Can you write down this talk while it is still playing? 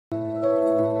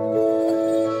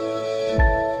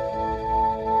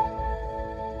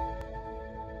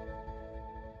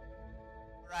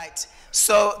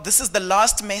So this is the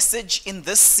last message in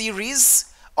this series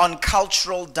on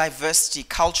cultural diversity.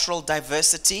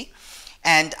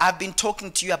 And I've been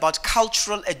talking to you about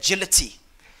cultural agility,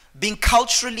 being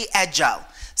culturally agile.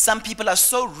 Some people are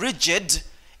so rigid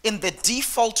in the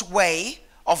default way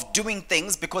of doing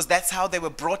things because that's how they were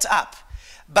brought up.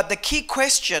 But the key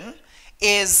question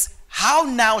is, how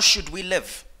now should we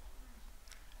live?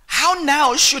 How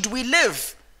now should we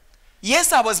live?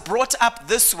 Yes, I was brought up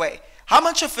this way. How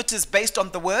much of it is based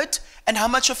on the word and how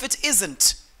much of it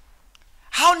isn't?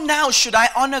 How now should I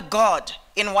honor God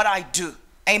in what I do?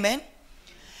 Amen?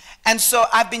 And so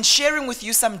I've been sharing with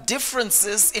you some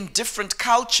differences in different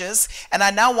cultures, and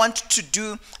I now want to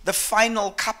do the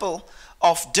final couple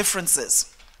of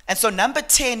differences. And so number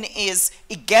 10 is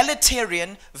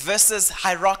egalitarian versus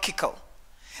hierarchical.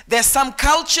 There's some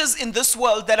cultures in this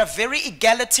world that are very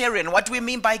egalitarian. What do we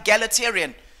mean by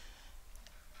egalitarian?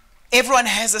 Everyone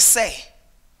has a say,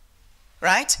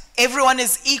 right? Everyone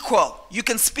is equal. You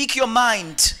can speak your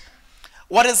mind.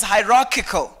 What is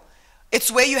hierarchical?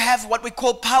 It's where you have what we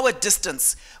call power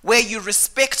distance, where you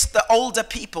respect the older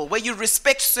people, where you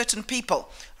respect certain people,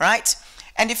 right?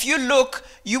 And if you look,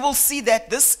 you will see that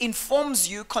this informs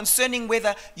you concerning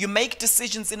whether you make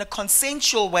decisions in a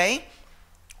consensual way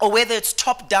or whether it's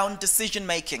top-down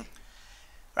decision-making,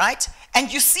 right?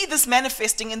 And you see this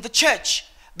manifesting in the church.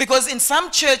 Because in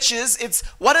some churches, it's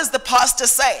what does the pastor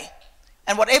say?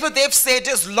 And whatever they've said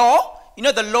is law. You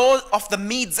know, the law of the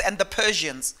Medes and the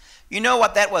Persians. You know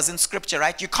what that was in scripture,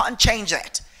 right? You can't change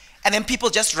that. And then people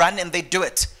just run and they do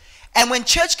it. And when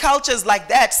church culture is like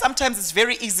that, sometimes it's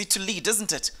very easy to lead,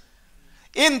 isn't it?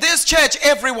 In this church,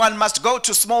 everyone must go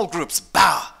to small groups.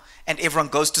 Bah! And everyone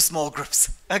goes to small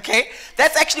groups, okay?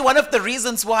 That's actually one of the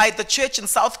reasons why the church in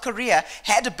South Korea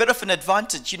had a bit of an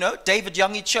advantage, you know, David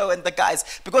Yongi Cho and the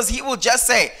guys, because he will just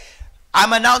say,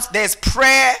 I'm announced there's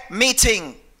prayer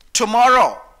meeting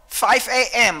tomorrow, 5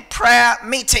 a.m., prayer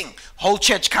meeting. Whole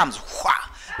church comes,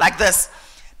 whoosh, like this.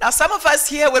 Now, some of us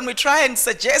here, when we try and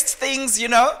suggest things, you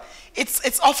know,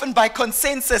 it's often by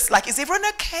consensus, like, is everyone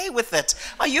okay with it?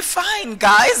 Are you fine,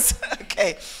 guys?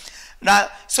 Okay. Now,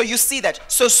 so you see that.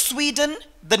 So Sweden,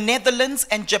 the Netherlands,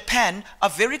 and Japan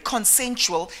are very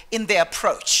consensual in their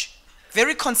approach.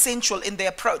 Very consensual in their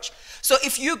approach. So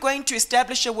if you're going to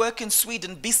establish a work in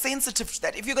Sweden, be sensitive to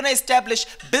that. If you're going to establish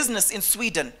business in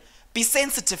Sweden, be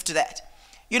sensitive to that.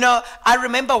 You know, I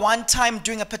remember one time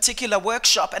doing a particular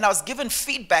workshop, and I was given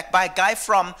feedback by a guy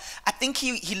from, I think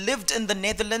he lived in the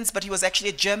Netherlands, but he was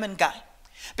actually a German guy.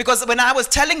 Because when I was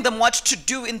telling them what to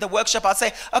do in the workshop, I'd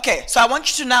say, okay, so I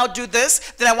want you to now do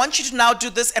this, then I want you to now do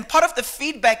this. And part of the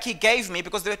feedback he gave me,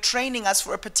 because they were training us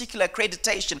for a particular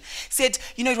accreditation, said,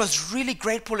 you know, it was really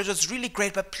great, Paul, it was really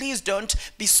great, but please don't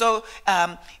be so,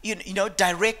 you know,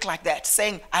 direct like that,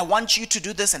 saying, I want you to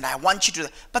do this and I want you to do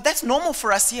that. But that's normal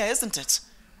for us here, isn't it?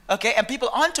 Okay, and people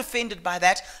aren't offended by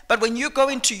that. But when you go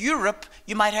into Europe,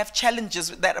 you might have challenges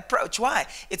with that approach. Why?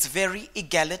 It's very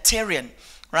egalitarian,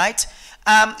 right?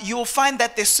 You will find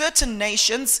that there's certain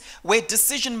nations where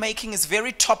decision-making is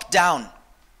very top-down.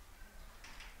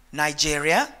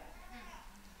 Nigeria,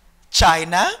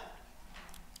 China,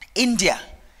 India.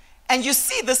 And you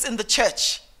see this in the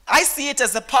church. I see it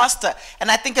as a pastor,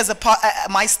 and I think as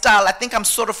my style, I think I'm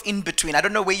sort of in between. I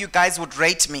don't know where you guys would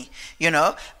rate me, you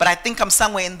know, but I think I'm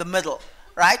somewhere in the middle,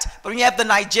 right? But when you have the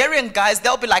Nigerian guys,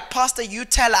 they'll be like, Pastor, you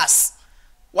tell us.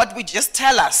 What we just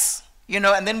tell us, you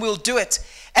know, and then we'll do it.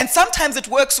 And sometimes it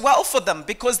works well for them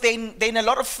because they're in a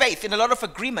lot of faith, in a lot of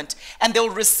agreement, and they'll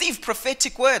receive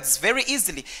prophetic words very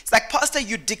easily. It's like, Pastor,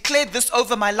 you declared this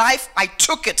over my life. I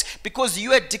took it because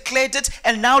you had declared it,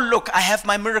 and now look, I have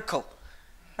my miracle,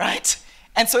 right?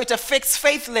 And so it affects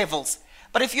faith levels.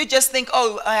 But if you just think,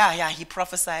 oh, yeah, he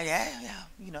prophesied, yeah,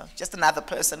 you know, just another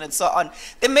person and so on,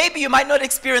 then maybe you might not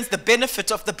experience the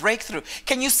benefit of the breakthrough.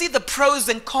 Can you see the pros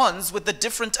and cons with the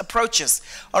different approaches,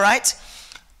 all right?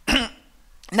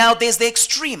 Now, there's the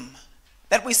extreme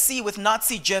that we see with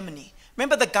Nazi Germany.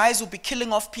 Remember, the guys would be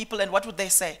killing off people, and what would they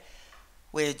say?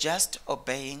 We're just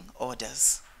obeying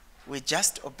orders. We're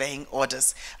just obeying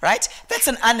orders, right? That's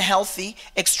an unhealthy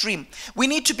extreme. We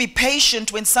need to be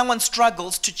patient when someone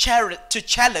struggles to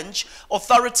challenge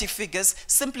authority figures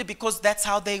simply because that's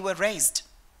how they were raised.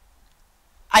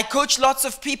 I coach lots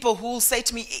of people who will say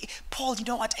to me, hey, Paul, you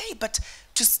know what? Hey, but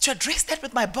to address that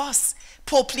with my boss,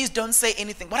 Paul, please don't say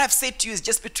anything. What I've said to you is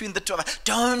just between the two of us.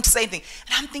 Don't say anything.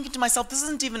 And I'm thinking to myself, this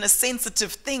isn't even a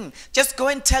sensitive thing. Just go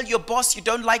and tell your boss you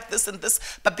don't like this and this.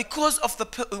 But because of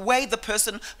the way the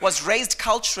person was raised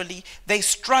culturally, they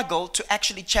struggle to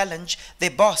actually challenge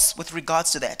their boss with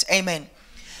regards to that. Amen.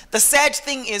 The sad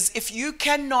thing is, if you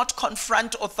cannot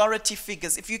confront authority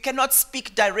figures, if you cannot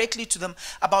speak directly to them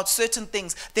about certain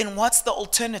things, then what's the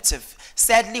alternative?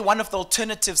 Sadly, one of the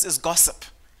alternatives is gossip.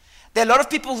 There are a lot of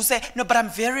people who say, no, but I'm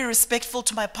very respectful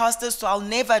to my pastors, so I'll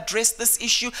never address this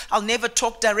issue. I'll never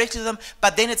talk directly to them.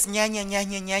 But then it's nya, nya, nya,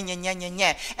 nya, nya, nya, nya, nya,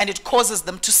 nya, and it causes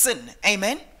them to sin.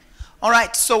 Amen? All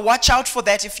right, so watch out for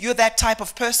that if you're that type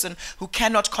of person who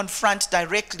cannot confront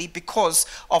directly because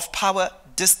of power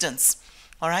distance.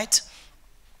 All right?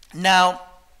 Now,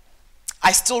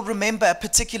 I still remember a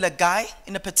particular guy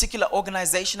in a particular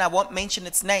organization. I won't mention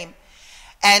its name.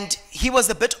 And he was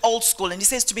a bit old school. And he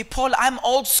says to me, Paul, I'm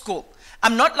old school.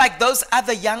 I'm not like those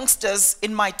other youngsters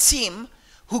in my team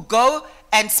who go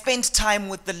and spend time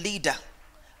with the leader.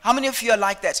 How many of you are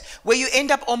like that? Where you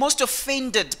end up almost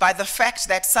offended by the fact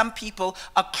that some people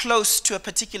are close to a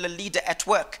particular leader at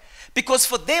work. Because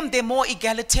for them, they're more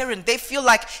egalitarian. They feel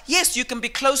like, yes, you can be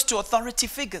close to authority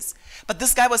figures. But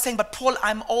this guy was saying, but Paul,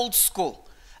 I'm old school.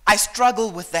 I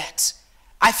struggle with that.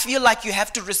 I feel like you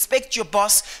have to respect your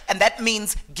boss, and that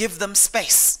means give them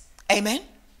space. Amen?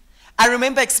 I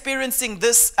remember experiencing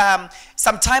this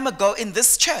some time ago in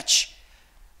this church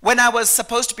when I was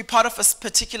supposed to be part of a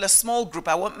particular small group.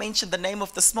 I won't mention the name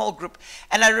of the small group.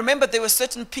 And I remember there were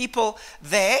certain people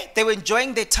there. They were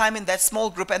enjoying their time in that small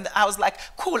group, and I was like,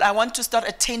 cool, I want to start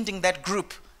attending that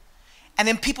group. And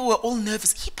then people were all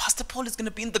nervous. Hey, Pastor Paul is going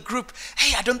to be in the group.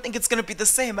 Hey, I don't think it's going to be the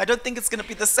same. I don't think it's going to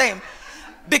be the same.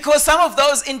 Because some of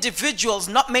those individuals,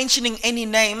 not mentioning any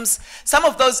names, some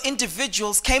of those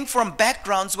individuals came from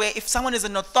backgrounds where if someone is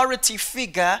an authority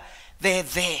figure, they're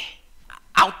there,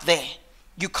 out there.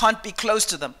 You can't be close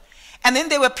to them. And then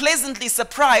they were pleasantly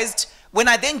surprised when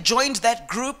I then joined that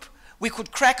group. We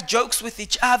could crack jokes with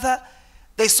each other.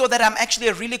 They saw that I'm actually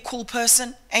a really cool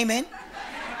person. Amen?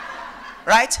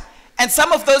 Right? And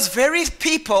some of those very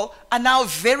people are now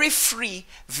very free,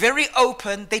 very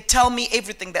open. They tell me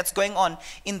everything that's going on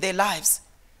in their lives,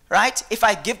 right? If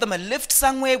I give them a lift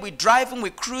somewhere, we're driving,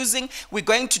 we're cruising, we're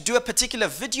going to do a particular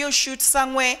video shoot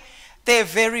somewhere, they're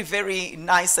very, very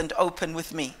nice and open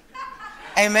with me.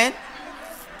 Amen?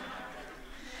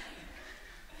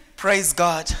 Praise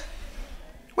God.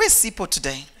 Where's Sipo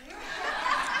today?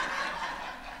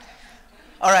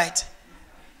 All right.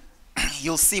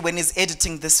 You'll see when he's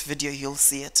editing this video, you'll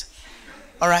see it.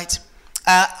 All right.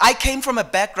 I came from a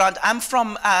background. I'm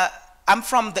from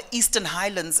the Eastern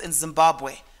Highlands in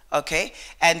Zimbabwe. Okay,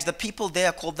 and the people there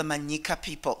are called the Manyika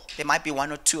people. There might be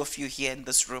one or two of you here in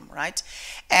this room, right?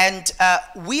 And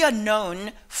we are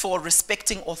known for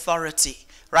respecting authority,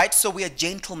 right? So we are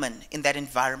gentlemen in that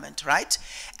environment, right?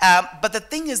 But the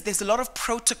thing is, there's a lot of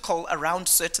protocol around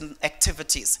certain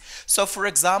activities. So for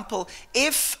example,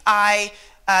 if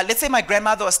let's say my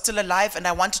grandmother was still alive and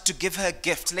I wanted to give her a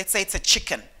gift. Let's say it's a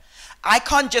chicken. I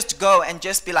can't just go and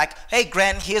just be like, hey,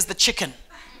 Gran, here's the chicken,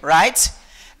 right?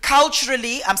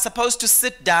 Culturally, I'm supposed to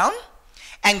sit down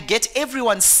and get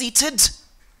everyone seated,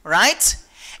 right?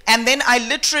 And then I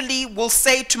literally will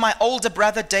say to my older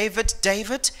brother, David,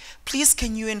 please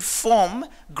can you inform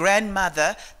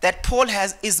grandmother that Paul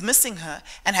is missing her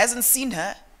and hasn't seen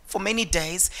her for many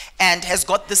days and has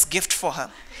got this gift for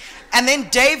her. And then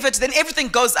then everything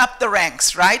goes up the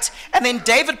ranks, right? And then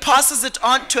David passes it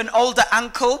on to an older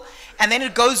uncle, and then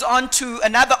it goes on to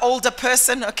another older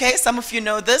person, okay? Some of you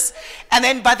know this. And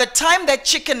then by the time that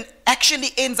chicken actually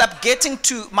ends up getting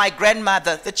to my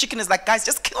grandmother, the chicken is like, guys,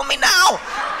 just kill me now.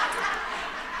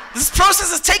 This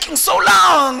process is taking so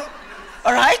long,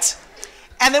 all right?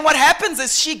 And then what happens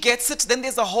is she gets it, then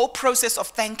there's a whole process of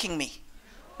thanking me,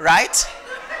 right?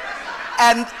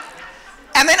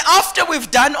 And then after we've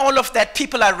done all of that,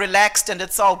 people are relaxed and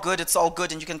it's all good,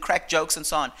 and you can crack jokes and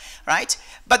so on, right?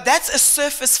 But that's a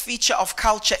surface feature of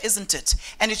culture, isn't it?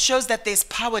 And it shows that there's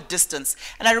power distance.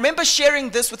 And I remember sharing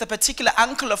this with a particular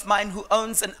uncle of mine who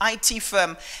owns an IT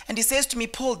firm, and he says to me,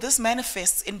 Paul, this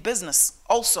manifests in business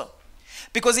also.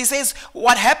 Because he says,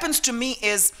 what happens to me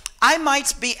is I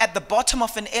might be at the bottom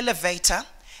of an elevator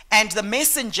and the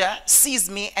messenger sees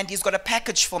me and he's got a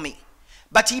package for me.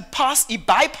 But he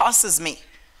bypasses me,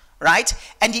 right?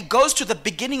 And he goes to the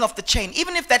beginning of the chain,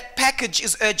 even if that package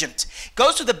is urgent.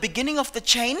 Goes to the beginning of the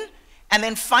chain, and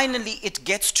then finally it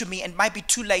gets to me, and might be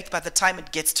too late by the time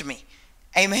it gets to me.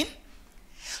 Amen?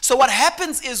 So what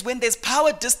happens is when there's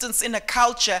power distance in a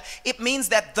culture, it means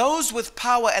that those with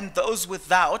power and those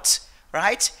without,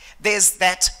 right? There's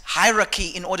that hierarchy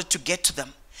in order to get to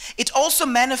them. It also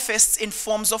manifests in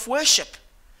forms of worship.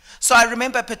 So I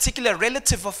remember a particular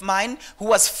relative of mine who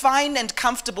was fine and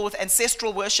comfortable with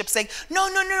ancestral worship saying, no,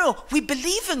 we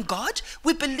believe in God,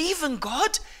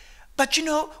 but you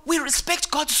know, we respect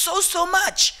God so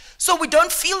much. So we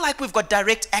don't feel like we've got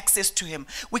direct access to him.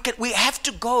 We have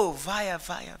to go via.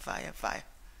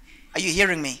 Are you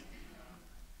hearing me?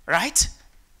 Right?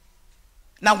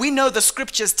 Now we know the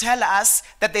scriptures tell us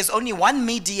that there's only one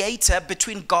mediator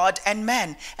between God and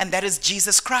man, and that is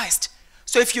Jesus Christ.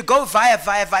 So if you go via,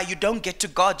 you don't get to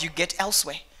God, you get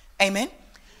elsewhere. Amen?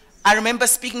 I remember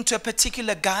speaking to a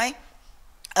particular guy,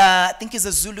 I think he's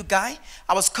a Zulu guy.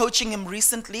 I was coaching him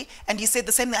recently, and he said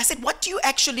the same thing. I said, what do you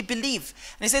actually believe?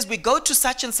 And he says, we go to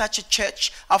such and such a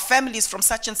church. Our family is from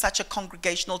such and such a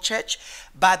congregational church.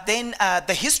 But then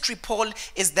the history, Paul,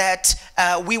 is that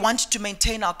we want to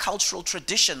maintain our cultural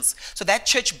traditions. So that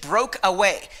church broke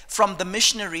away from the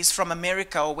missionaries from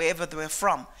America or wherever they were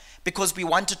from, because we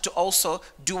wanted to also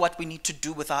do what we need to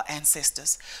do with our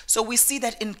ancestors. So we see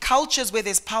that in cultures where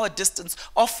there's power distance,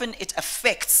 often it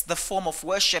affects the form of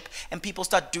worship, and people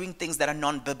start doing things that are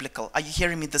non-biblical. Are you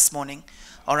hearing me this morning?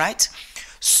 All right?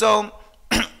 So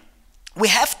we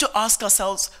have to ask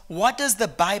ourselves, what does the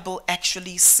Bible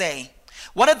actually say?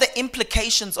 What are the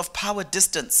implications of power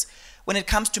distance when it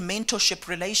comes to mentorship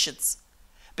relations?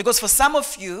 Because for some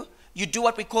of you, you do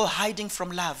what we call hiding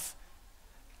from love.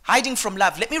 Hiding from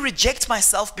love. Let me reject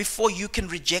myself before you can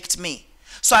reject me.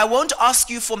 So I won't ask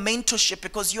you for mentorship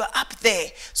because you're up there.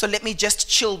 So let me just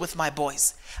chill with my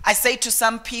boys. I say to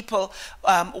some people,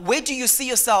 where do you see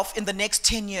yourself in the next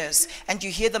 10 years? And you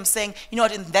hear them saying, you know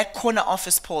what, in that corner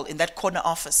office, Paul, in that corner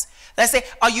office. And I say,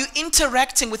 are you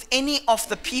interacting with any of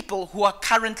the people who are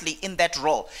currently in that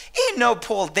role? No,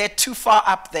 Paul, they're too far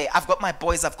up there. I've got my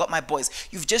boys.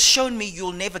 You've just shown me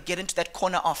you'll never get into that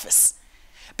corner office.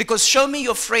 Because show me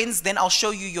your friends, then I'll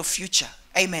show you your future.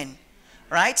 Amen.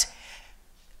 Right?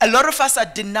 A lot of us are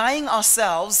denying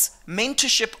ourselves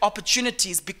mentorship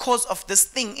opportunities because of this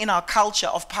thing in our culture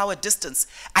of power distance.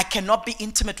 I cannot be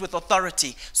intimate with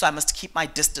authority, so I must keep my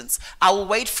distance. I will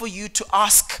wait for you to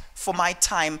ask for my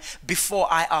time before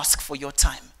I ask for your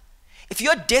time. If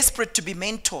you're desperate to be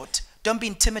mentored, don't be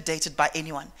intimidated by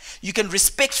anyone. You can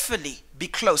respectfully be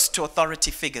close to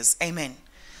authority figures. Amen.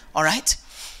 All right?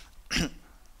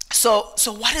 So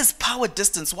what is power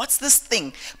distance? What's this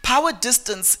thing? Power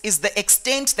distance is the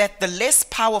extent that the less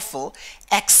powerful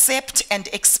accept and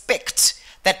expect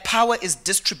that power is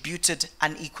distributed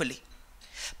unequally.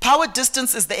 Power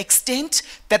distance is the extent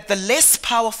that the less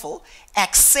powerful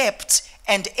accept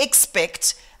and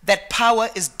expect that power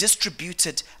is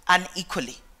distributed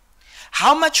unequally.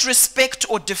 How much respect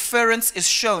or deference is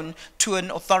shown to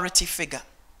an authority figure?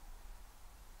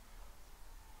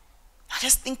 Now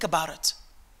just think about it.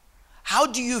 How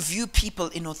do you view people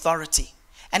in authority?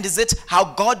 And is it how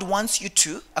God wants you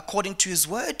to, according to his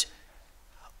word?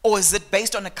 Or is it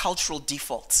based on a cultural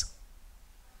default?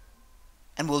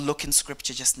 And we'll look in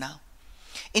scripture just now.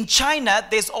 In China,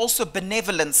 there's also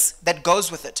benevolence that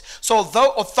goes with it. So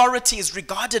although authority is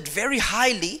regarded very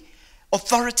highly,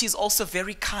 authority is also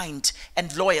very kind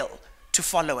and loyal to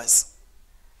followers.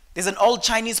 There's an old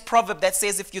Chinese proverb that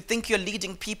says, if you think you're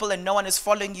leading people and no one is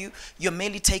following you, you're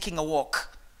merely taking a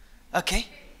walk. Okay?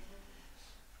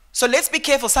 So let's be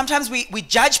careful. Sometimes we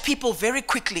judge people very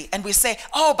quickly and we say,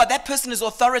 oh, but that person is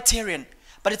authoritarian.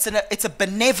 But it's a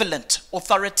benevolent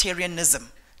authoritarianism.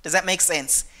 Does that make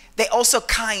sense? They're also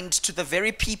kind to the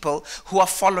very people who are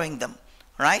following them.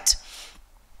 Right?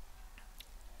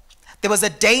 There was a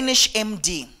Danish MD.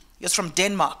 He was from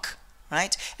Denmark.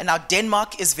 Right? And now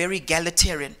Denmark is very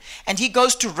egalitarian. And he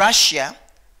goes to Russia,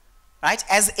 right,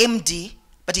 as MD,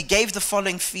 but he gave the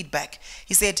following feedback.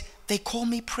 He said, they call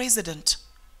me president.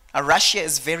 Now, Russia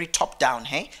is very top-down,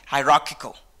 hey?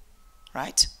 Hierarchical,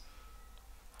 right?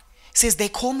 He says, they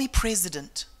call me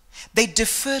president. They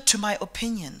defer to my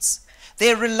opinions. They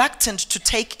are reluctant to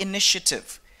take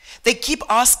initiative. They keep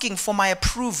asking for my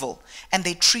approval, and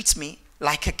they treat me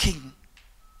like a king.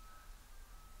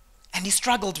 And he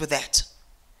struggled with that.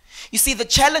 You see, the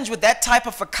challenge with that type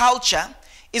of a culture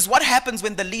is what happens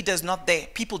when the leader is not there.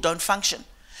 People don't function.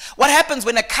 What happens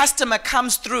when a customer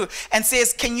comes through and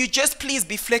says, can you just please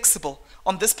be flexible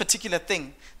on this particular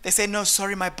thing? They say, no,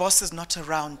 sorry, my boss is not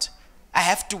around. I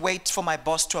have to wait for my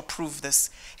boss to approve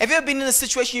this. Have you ever been in a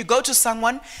situation you go to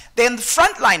someone, they're in the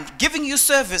front line giving you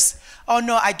service. Oh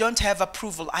no, I don't have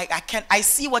approval. I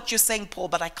see what you're saying, Paul,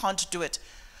 but I can't do it.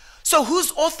 So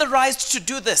who's authorized to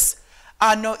do this?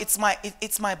 No, it's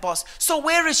my boss. So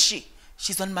where is she?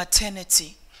 She's on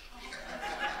maternity.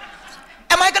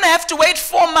 Am I going to have to wait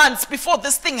 4 months before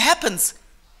this thing happens?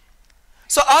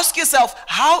 So ask yourself,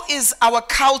 how is our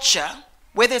culture,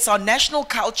 whether it's our national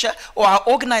culture or our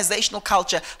organizational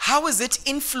culture, how is it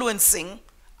influencing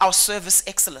our service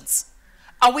excellence?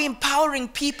 Are we empowering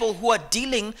people who are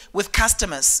dealing with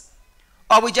customers?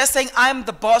 Are we just saying, I'm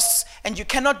the boss and you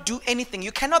cannot do anything?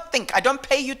 You cannot think. I don't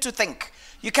pay you to think.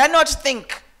 You cannot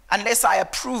think unless I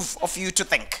approve of you to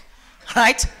think.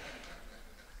 Right?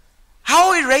 How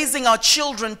are we raising our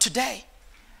children today?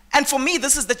 And for me,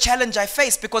 this is the challenge I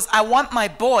face, because I want my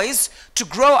boys to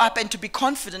grow up and to be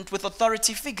confident with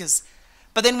authority figures.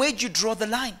 But then where do you draw the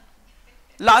line?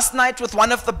 Last night with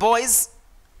one of the boys,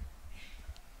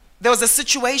 there was a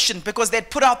situation because they'd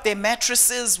put out their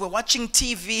mattresses, were watching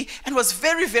TV, and was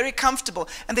very, very comfortable.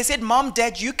 And they said, Mom,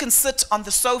 Dad, you can sit on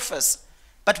the sofas,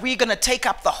 but we're going to take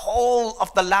up the whole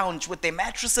of the lounge with their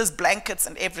mattresses, blankets,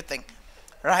 and everything.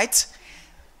 Right?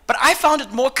 But I found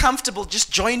it more comfortable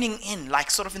just joining in,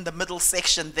 like sort of in the middle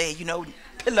section there, you know,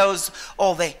 pillows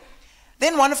all there.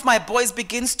 Then one of my boys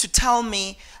begins to tell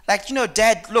me, like, you know,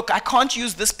 Dad, look, I can't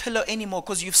use this pillow anymore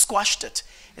because you've squashed it.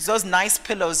 It's those nice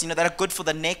pillows, you know, that are good for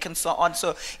the neck and so on.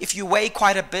 So if you weigh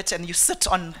quite a bit and you sit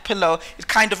on the pillow, it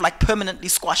kind of like permanently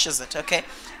squashes it, okay?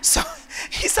 So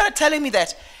he started telling me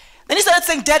that. Then he started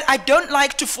saying, Dad, I don't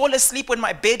like to fall asleep when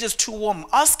my bed is too warm.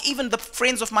 Ask even the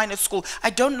friends of mine at school.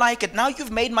 I don't like it. Now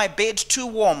you've made my bed too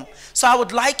warm. So I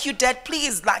would like you, Dad,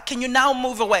 please, like, can you now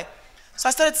move away? So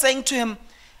I started saying to him,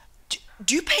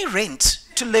 do you pay rent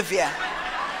to live here?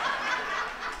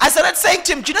 I started saying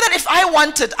to him, do you know that if I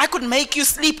wanted, I could make you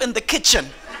sleep in the kitchen?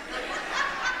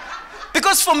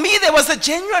 Because for me, there was a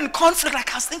genuine conflict.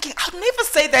 Like, I was thinking, I'd never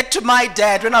say that to my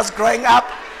dad when I was growing up.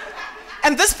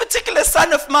 And this particular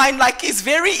son of mine, like, he's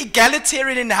very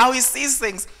egalitarian in how he sees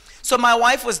things. So my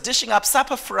wife was dishing up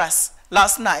supper for us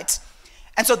last night.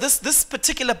 And so this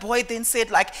particular boy then said,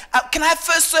 like, can I have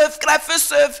first serve? Can I have first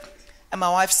serve? And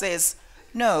my wife says,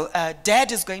 no,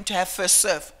 Dad is going to have first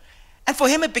serve. And for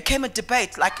him, it became a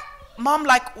debate. Like, Mom,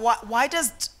 like, why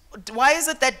is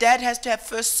it that Dad has to have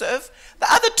first serve? The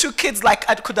other two kids, like,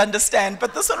 I could understand.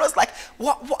 But this one was like,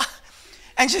 what?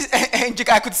 And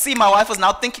I could see my wife was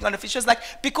now thinking on it. She was like,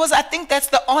 because I think that's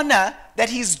the honor that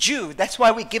he's due. That's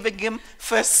why we're giving him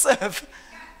first serve.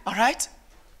 All right?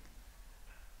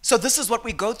 So this is what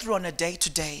we go through on a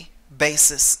day-to-day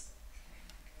basis.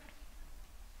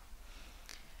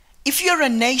 If you're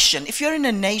in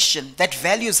a nation that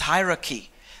values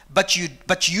hierarchy, but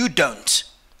you don't,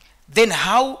 then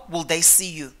how will they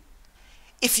see you?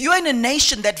 If you're in a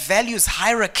nation that values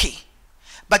hierarchy,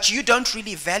 but you don't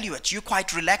really value it, you're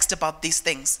quite relaxed about these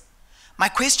things, my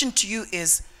question to you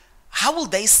is, how will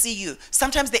they see you?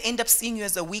 Sometimes they end up seeing you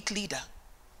as a weak leader.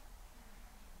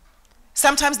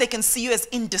 Sometimes they can see you as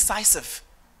indecisive.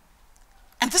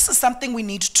 And this is something we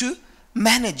need to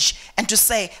manage and to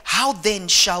say, how then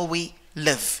shall we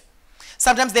live?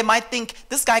 Sometimes they might think,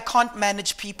 this guy can't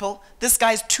manage people, this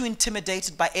guy's too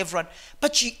intimidated by everyone,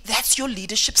 but that's your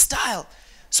leadership style.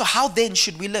 So how then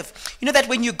should we live? You know that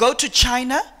when you go to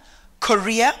China,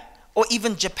 Korea, or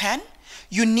even Japan,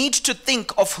 you need to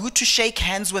think of who to shake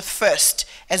hands with first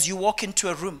as you walk into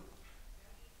a room.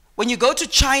 When you go to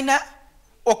China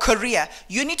or Korea,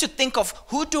 you need to think of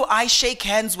who do I shake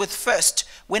hands with first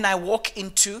when I walk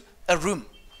into a room,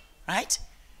 right?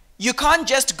 You can't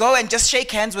just go and just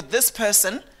shake hands with this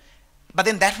person, but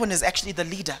then that one is actually the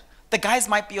leader. The guys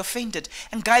might be offended.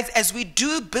 And guys, as we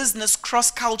do business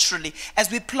cross-culturally,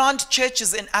 as we plant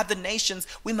churches in other nations,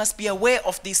 we must be aware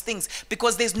of these things,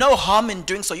 because there's no harm in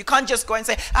doing so. You can't just go and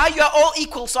say, you are all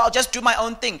equal, so I'll just do my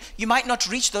own thing. You might not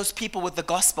reach those people with the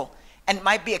gospel, and it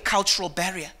might be a cultural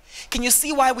barrier. Can you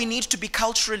see why we need to be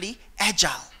culturally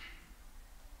agile?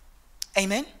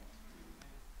 Amen?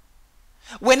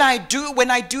 When I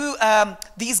do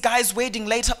these guys' wedding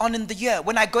later on in the year,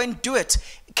 when I go and do it,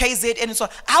 KZN and so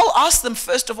on, I'll ask them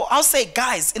first of all, I'll say,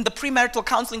 guys, in the premarital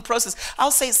counseling process,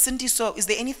 I'll say, Cindy, so is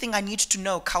there anything I need to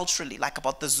know culturally, like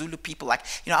about the Zulu people? Like,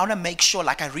 I want to make sure,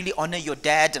 like, I really honor your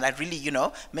dad, and I really,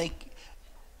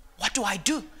 what do I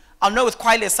do? I'll know with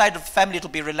Kwaile's side of the family, it'll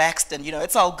be relaxed, and,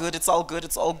 it's all good, it's all good,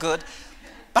 it's all good.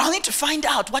 But I'll need to find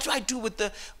out, what do I do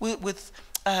with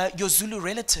your Zulu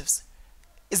relatives?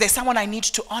 Is there someone I need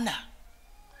to honor?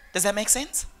 Does that make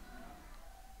sense?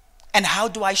 And how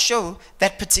do I show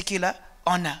that particular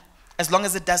honor? As long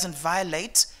as it doesn't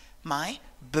violate my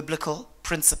biblical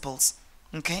principles.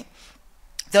 Okay?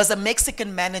 There was a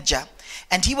Mexican manager,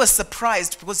 and he was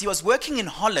surprised because he was working in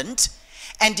Holland,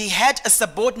 and he had a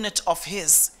subordinate of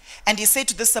his. And he said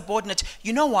to this subordinate,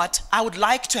 you know what? I would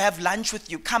like to have lunch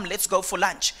with you. Come, let's go for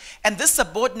lunch. And this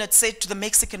subordinate said to the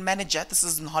Mexican manager, this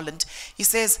is in Holland, he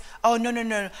says, oh,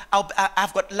 no.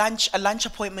 I've got a lunch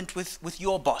appointment with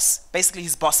your boss. Basically,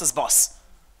 his boss's boss.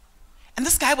 And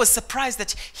this guy was surprised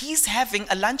that he's having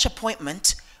a lunch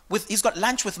appointment he's got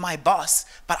lunch with my boss,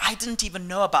 but I didn't even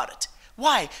know about it.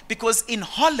 Why? Because in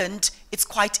Holland, it's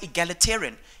quite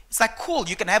egalitarian. It's like, cool,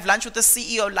 you can have lunch with the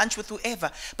CEO, lunch with whoever.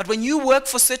 But when you work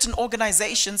for certain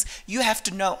organizations, you have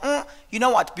to know, you know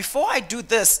what, before I do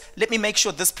this, let me make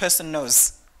sure this person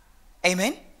knows.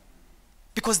 Amen?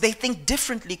 Because they think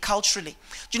differently culturally.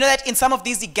 Do you know that in some of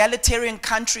these egalitarian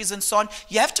countries and so on,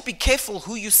 you have to be careful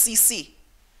who you CC.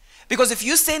 Because if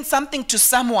you send something to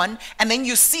someone and then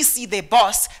you CC their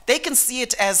boss, they can see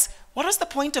it as, what is the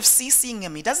point of CCing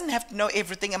him? He doesn't have to know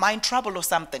everything. Am I in trouble or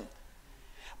something?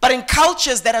 But in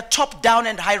cultures that are top-down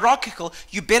and hierarchical,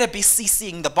 you better be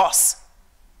CCing the boss.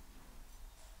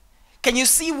 Can you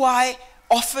see why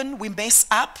often we mess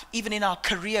up, even in our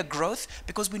career growth,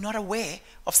 because we're not aware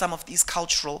of some of these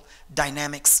cultural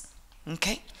dynamics?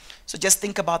 Okay? So just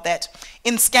think about that.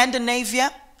 In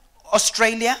Scandinavia,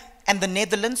 Australia, and the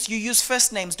Netherlands, you use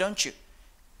first names, don't you?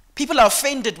 People are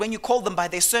offended when you call them by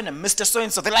their surname, Mr.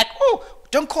 So-and-so. They're like, oh,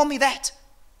 don't call me that.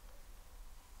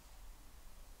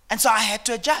 And so I had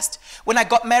to adjust. When I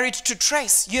got married to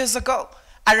Trace years ago,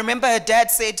 I remember her dad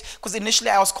said, because initially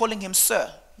I was calling him sir,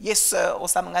 yes sir, or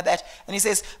something like that. And he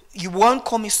says, you won't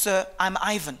call me sir, I'm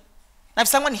Ivan. Now if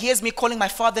someone hears me calling my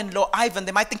father-in-law Ivan,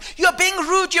 they might think, you're being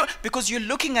rude, because you're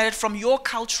looking at it from your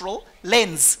cultural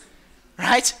lens,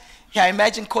 right? Yeah,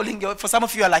 imagine calling for some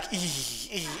of you are like,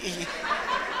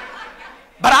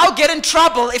 but I'll get in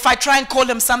trouble if I try and call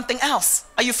him something else.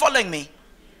 Are you following me?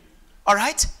 All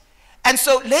right? And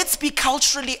so let's be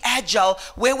culturally agile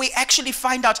where we actually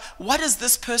find out, what is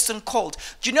this person called?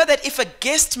 Do you know that if a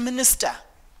guest minister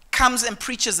comes and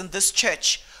preaches in this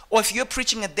church, or if you're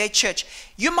preaching at their church,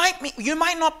 you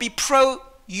might not be pro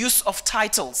use of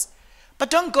titles, but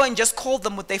don't go and just call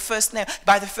them with their first name,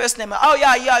 by the first name, oh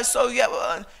yeah, so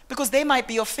yeah, because they might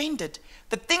be offended.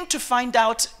 The thing to find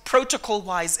out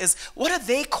protocol-wise is, what are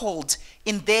they called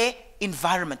in their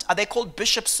environment? Are they called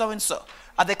Bishop so-and-so?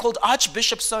 Are they called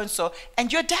Archbishop so-and-so?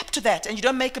 And you adapt to that, and you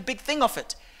don't make a big thing of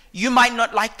it. You might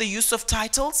not like the use of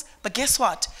titles, but guess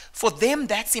what? For them,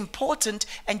 that's important,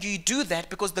 and you do that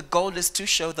because the goal is to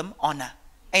show them honor.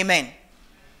 Amen.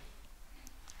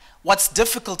 What's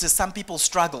difficult is some people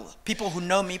struggle. People who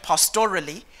know me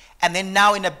pastorally, and then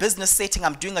now in a business setting,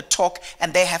 I'm doing a talk,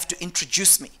 and they have to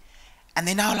introduce me. And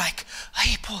they're now like,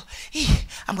 hey, Paul,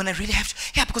 I'm going to really have to,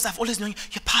 yeah, because I've always known you,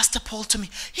 you're Pastor Paul to me.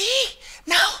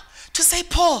 Now, to say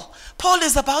Paul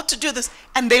is about to do this.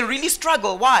 And they really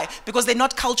struggle. Why? Because they're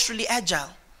not culturally agile.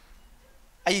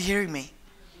 Are you hearing me?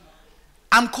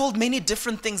 I'm called many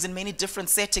different things in many different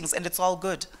settings, and it's all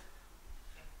good.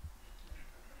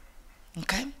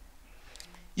 Okay?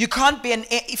 You can't be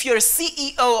if you're a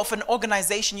CEO of an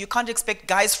organization, you can't expect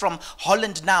guys from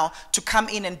Holland now to come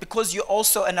in, and because you're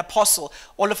also an apostle,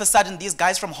 all of a sudden these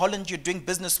guys from Holland you're doing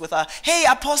business with are, hey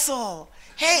apostle,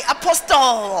 hey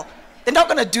apostle. They're not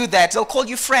going to do that. They'll call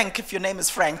you Frank if your name is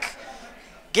Frank.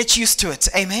 Get used to it.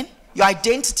 Amen. Your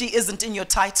identity isn't in your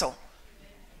title.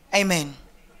 Amen.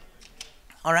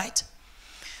 All right.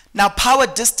 Now, power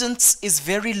distance is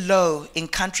very low in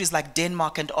countries like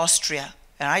Denmark and Austria.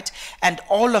 All right. And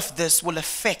all of this will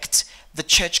affect the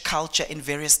church culture in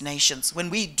various nations.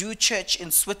 When we do church in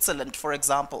Switzerland, for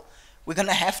example, we're going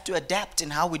to have to adapt in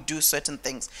how we do certain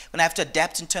things. We're going to have to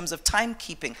adapt in terms of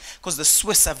timekeeping, because the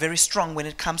Swiss are very strong when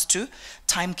it comes to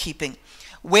timekeeping.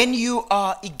 When you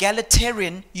are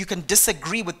egalitarian, you can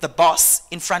disagree with the boss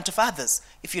in front of others.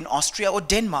 If you're in Austria or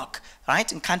Denmark,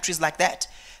 right, in countries like that.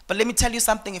 But let me tell you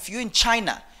something. If you're in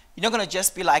China, you're not going to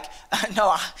just be like,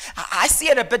 no, I see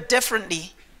it a bit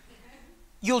differently.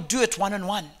 You'll do it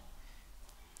one-on-one.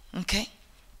 Okay?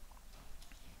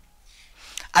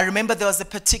 I remember there was a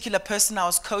particular person I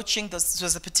was coaching. There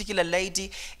was a particular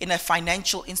lady in a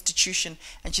financial institution.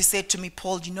 And she said to me,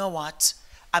 Paul, you know what?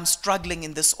 I'm struggling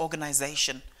in this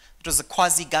organization. It was a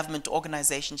quasi-government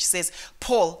organization. She says,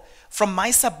 Paul, from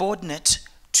my subordinate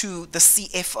to the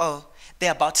CFO,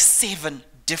 there are about 7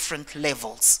 different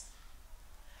levels.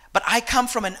 But I come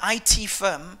from an IT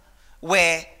firm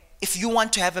where if you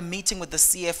want to have a meeting with the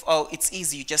CFO, it's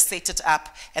easy. You just set it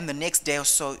up, and the next day or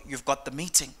so, you've got the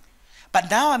meeting. But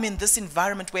now I'm in this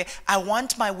environment where I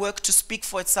want my work to speak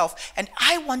for itself, and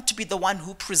I want to be the one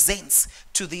who presents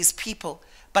to these people.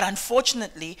 But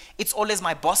unfortunately, it's always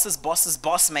my boss's boss's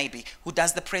boss maybe who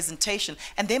does the presentation,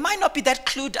 and they might not be that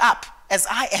clued up as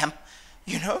I am,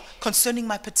 you know, concerning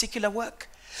my particular work.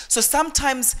 So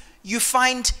sometimes you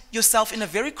find yourself in a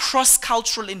very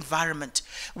cross-cultural environment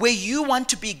where you want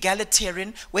to be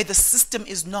egalitarian, where the system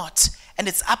is not, and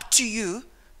it's up to you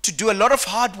to do a lot of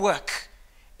hard work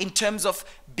in terms of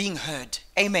being heard.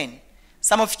 Amen.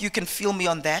 Some of you can feel me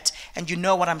on that, and you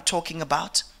know what I'm talking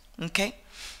about. Okay?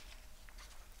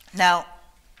 Now,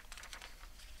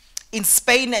 in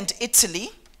Spain and Italy,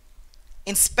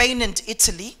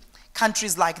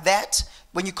 countries like that,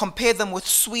 when you compare them with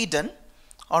Sweden,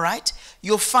 all right,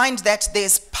 you'll find that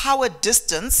there's power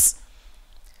distance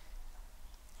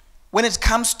when it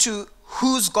comes to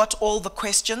who's got all the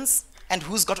questions and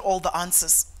who's got all the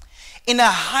answers. In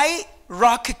a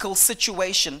hierarchical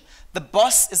situation, the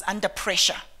boss is under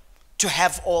pressure to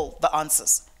have all the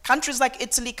answers. Countries like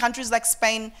Italy, countries like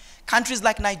Spain, countries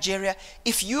like Nigeria,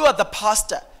 if you are the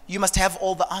pastor, you must have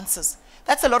all the answers.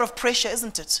 That's a lot of pressure,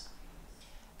 isn't it?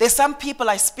 There's some people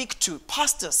I speak to,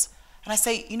 pastors, and I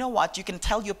say, you know what, you can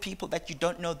tell your people that you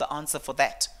don't know the answer for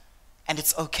that, and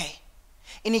it's okay.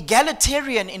 In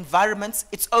egalitarian environments,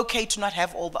 it's okay to not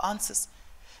have all the answers.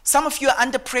 Some of you are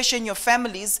under pressure in your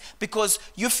families because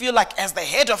you feel like, as the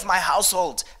head of my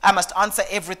household, I must answer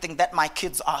everything that my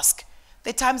kids ask.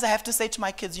 There are times I have to say to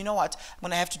my kids, you know what, I'm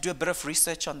going to have to do a bit of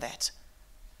research on that.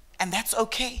 And that's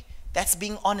okay. That's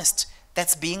being honest.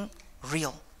 That's being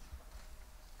real.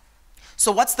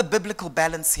 So what's the biblical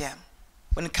balance here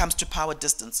when it comes to power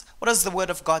distance? What does the word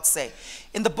of God say?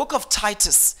 In the book of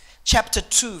Titus, chapter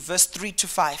 2, verse 3 to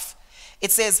 5,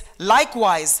 it says,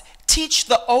 likewise, teach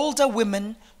the older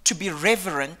women to be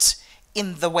reverent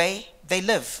in the way they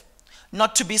live,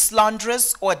 not to be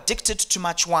slanderers or addicted to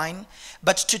much wine,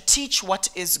 but to teach what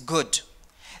is good.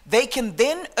 They can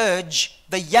then urge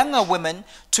the younger women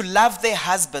to love their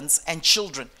husbands and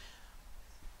children.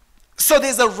 So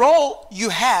there's a role you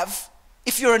have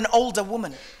if you're an older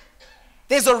woman.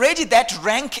 There's already that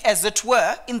rank, as it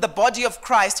were, in the body of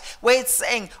Christ, where it's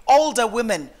saying, older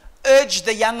women, urge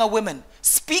the younger women,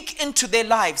 speak into their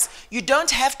lives. You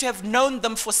don't have to have known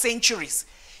them for centuries.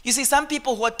 You see, some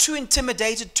people who are too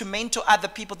intimidated to mentor other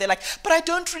people, they're like, but I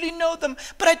don't really know them,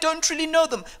 but I don't really know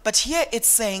them. But here it's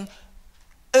saying,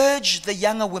 urge the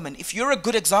younger women. If you're a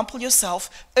good example yourself,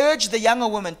 urge the younger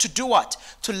women to do what?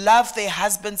 To love their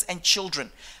husbands and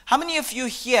children. How many of you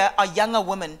here are younger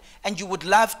women and you would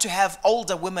love to have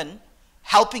older women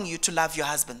helping you to love your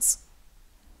husbands?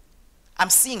 I'm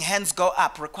seeing hands go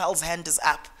up. Raquel's hand is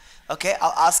up. Okay,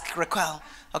 I'll ask Raquel.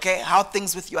 Okay, how are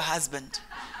things with your husband?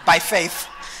 By faith.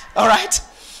 All right?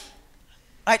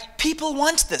 All right, people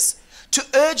want this. To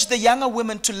urge the younger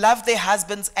women to love their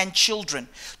husbands and children,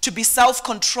 to be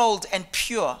self-controlled and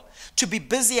pure, to be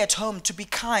busy at home, to be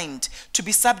kind, to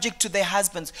be subject to their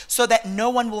husbands, so that no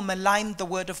one will malign the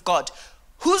word of God.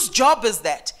 Whose job is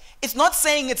that? It's not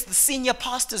saying it's the senior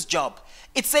pastor's job.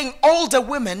 It's saying older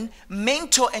women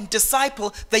mentor and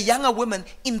disciple the younger women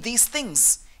in these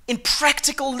things, in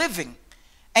practical living.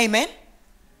 Amen?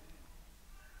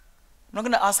 I'm not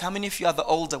going to ask how many of you are the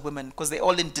older women, because they're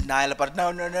all in denial about it. No,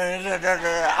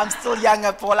 I'm still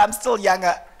younger, Paul. I'm still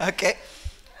younger. Okay?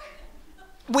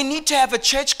 We need to have a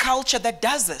church culture that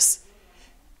does this.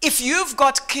 If you've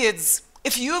got kids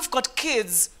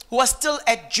who are still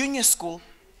at junior school,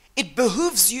 it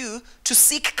behooves you to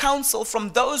seek counsel from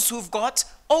those who've got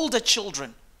older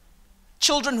children.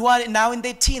 Children who are now in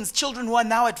their teens, children who are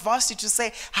now at varsity, to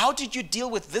say, how did you deal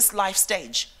with this life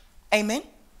stage? Amen?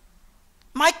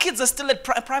 My kids are still at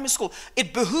primary school.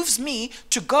 It behooves me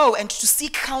to go and to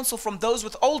seek counsel from those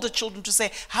with older children to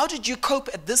say, how did you cope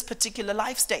at this particular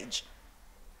life stage?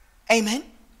 Amen?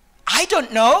 I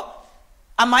don't know.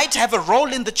 I might have a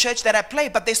role in the church that I play,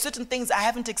 but there's certain things I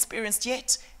haven't experienced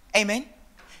yet. Amen?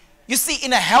 You see,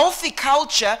 in a healthy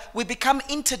culture, we become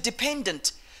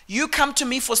interdependent. You come to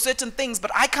me for certain things,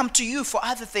 but I come to you for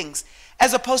other things.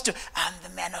 As opposed to, I'm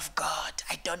the man of God.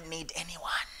 I don't need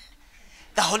anyone.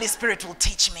 The Holy Spirit will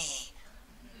teach me.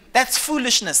 That's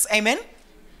foolishness. Amen?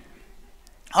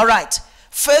 All right.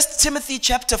 1 Timothy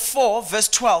chapter 4 verse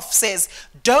 12 says,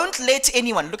 don't let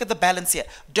anyone, look at the balance here,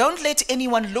 don't let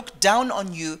anyone look down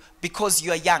on you because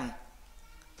you are young.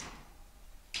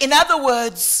 In other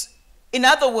words,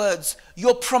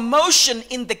 your promotion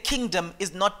in the kingdom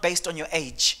is not based on your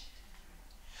age.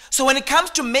 So when it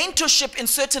comes to mentorship in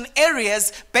certain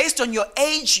areas, based on your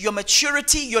age, your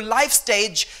maturity, your life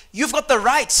stage, you've got the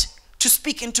right to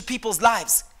speak into people's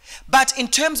lives. But in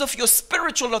terms of your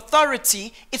spiritual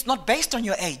authority, it's not based on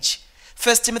your age.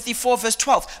 1 Timothy 4 verse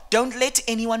 12, don't let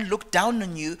anyone look down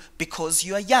on you because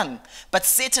you are young, but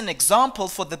set an example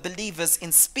for the believers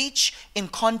in speech, in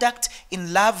conduct,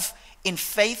 in love, in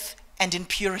faith, and in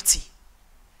purity.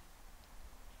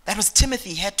 That was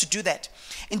Timothy. He had to do that.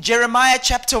 In Jeremiah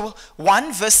chapter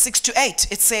 1 verse 6 to 8,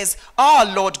 it says,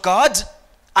 Ah, Lord God,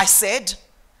 I said,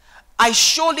 I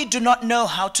surely do not know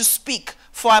how to speak,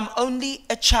 for I'm only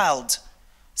a child.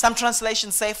 Some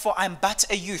translations say, for I'm but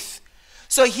a youth.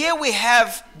 So here we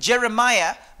have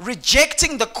Jeremiah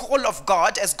rejecting the call of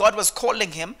God as God was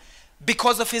calling him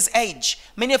because of his age.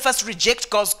 Many of us reject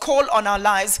God's call on our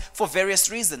lives for various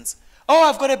reasons. Oh,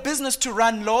 I've got a business to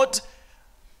run, Lord.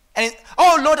 And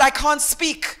oh Lord, I can't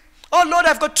speak. Oh Lord,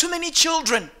 I've got too many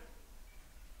children.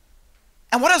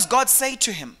 And what does God say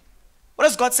to him? What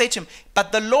does God say to him?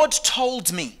 But the Lord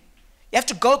told me. You have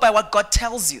to go by what God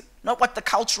tells you, not what the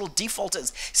cultural default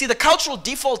is. See, the cultural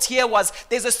default here was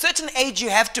there's a certain age you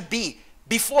have to be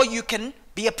before you can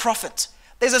be a prophet.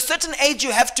 There's a certain age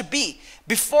you have to be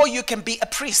before you can be a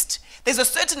priest. There's a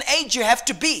certain age you have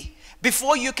to be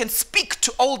before you can speak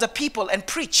to older people and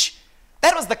preach.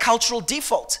 That was the cultural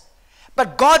default.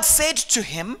 But God said to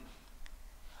him,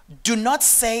 do not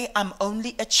say I'm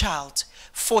only a child,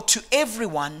 for to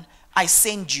everyone I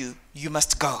send you, you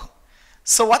must go.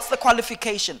 So what's the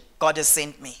qualification? God has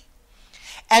sent me.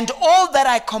 And all that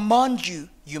I command you,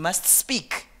 you must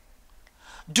speak.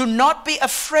 Do not be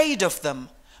afraid of them,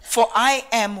 for I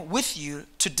am with you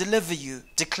to deliver you,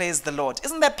 declares the Lord.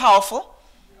 Isn't that powerful?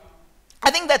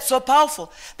 I think that's so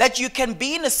powerful that you can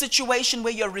be in a situation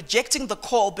where you're rejecting the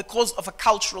call because of a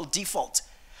cultural default.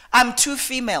 I'm too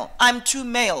female, I'm too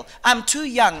male, I'm too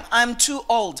young, I'm too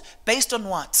old. Based on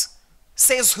what?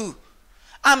 Says who?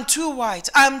 I'm too white,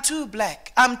 I'm too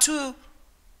black, I'm too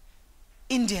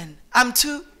Indian, I'm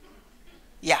too...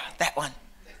 Yeah, that one.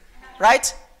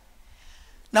 Right?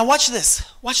 Now watch this,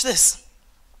 watch this.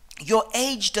 Your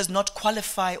age does not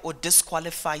qualify or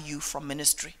disqualify you from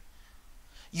ministry.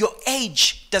 Your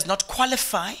age does not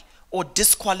qualify or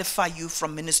disqualify you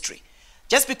from ministry.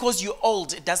 Just because you're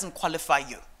old, it doesn't qualify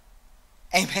you.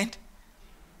 Amen?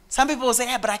 Some people will say,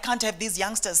 yeah, but I can't have these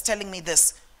youngsters telling me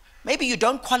this. Maybe you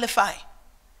don't qualify.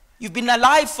 You've been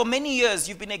alive for many years,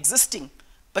 you've been existing,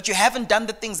 but you haven't done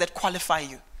the things that qualify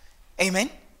you. Amen?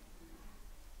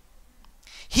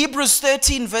 Hebrews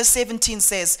 13 verse 17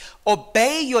 says,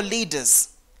 obey your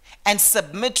leaders and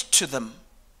submit to them,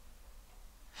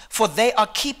 for they are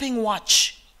keeping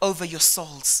watch over your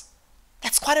souls.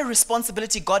 That's quite a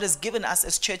responsibility God has given us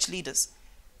as church leaders.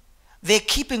 They're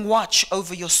keeping watch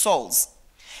over your souls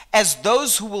as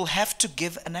those who will have to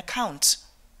give an account.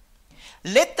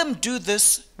 Let them do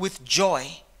this with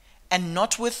joy and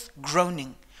not with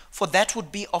groaning, for that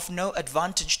would be of no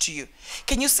advantage to you.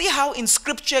 Can you see how in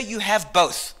scripture you have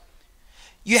both?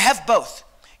 You have both.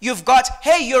 You've got,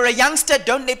 hey, you're a youngster,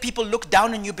 don't let people look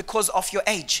down on you because of your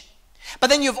age. But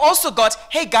then you've also got,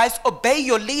 hey guys, obey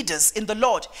your leaders in the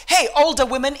Lord. Hey, older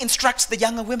women, instruct the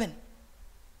younger women.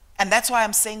 And that's why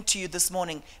I'm saying to you this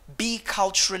morning, be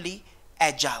culturally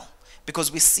agile,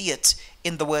 because we see it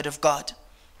in the Word of God.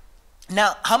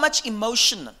 Now, how much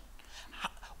emotion,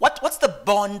 what's the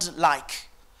bond like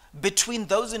between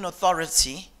those in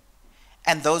authority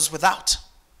and those without?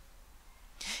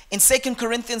 In 2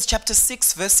 Corinthians chapter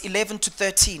 6, verse 11 to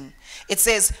 13, it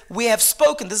says, we have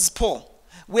spoken, this is Paul,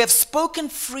 we have spoken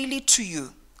freely to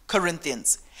you,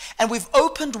 Corinthians, and we've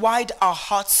opened wide our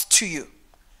hearts to you.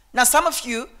 Now, some of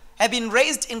you have been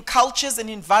raised in cultures and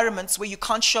environments where you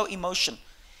can't show emotion.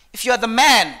 If you're the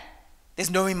man,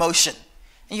 there's no emotion.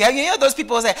 And you hear those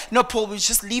people who say, no, Paul, we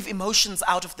just leave emotions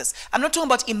out of this. I'm not talking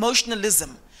about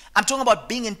emotionalism. I'm talking about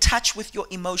being in touch with your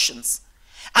emotions.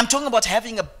 I'm talking about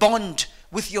having a bond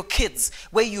with your kids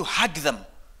where you hug them,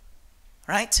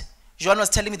 right? John was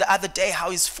telling me the other day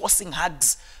how he's forcing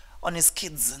hugs on his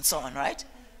kids and so on, right?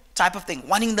 Type of thing,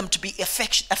 wanting them to be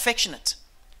affectionate.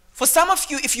 For some of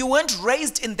you, if you weren't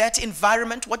raised in that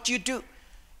environment, what do?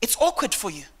 It's awkward for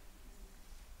you.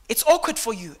 It's awkward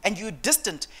for you, and you're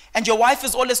distant, and your wife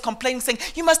is always complaining, saying,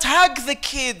 you must hug the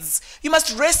kids, you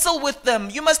must wrestle with them,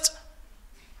 you must...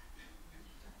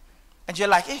 And you're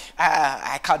like,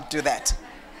 I can't do that.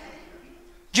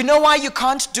 Do you know why you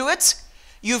can't do it?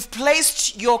 You've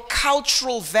placed your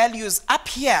cultural values up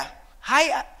here,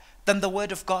 higher than the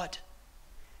Word of God.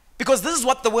 Because this is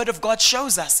what the Word of God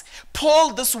shows us.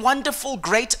 Paul, this wonderful,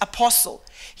 great apostle,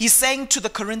 he's saying to the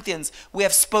Corinthians, we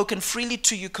have spoken freely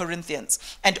to you, Corinthians,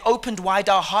 and opened wide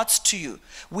our hearts to you.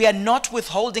 We are not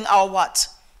withholding our what?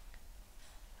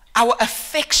 Our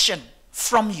affection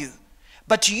from you.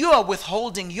 But you are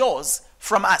withholding yours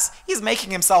from us. He's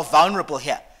making himself vulnerable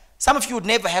here. Some of you would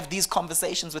never have these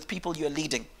conversations with people you're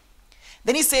leading.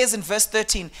 Then he says in verse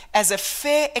 13, as a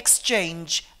fair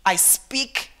exchange, I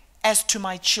speak as to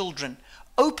my children.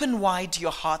 Open wide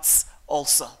your hearts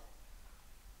also.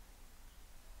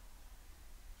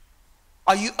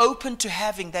 Are you open to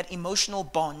having that emotional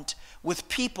bond with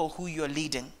people who you're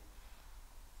leading?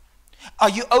 Are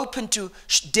you open to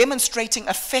demonstrating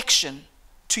affection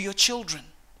to your children?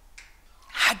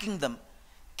 Hugging them,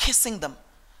 kissing them.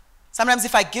 Sometimes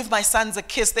if I give my sons a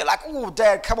kiss, they're like, oh,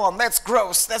 Dad, come on, that's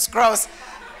gross, that's gross.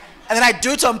 And then I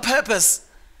do it on purpose.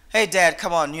 Hey, Dad,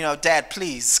 come on, Dad,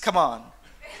 please, come on.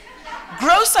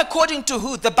 Gross according to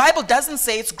who? The Bible doesn't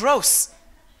say it's gross.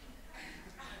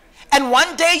 And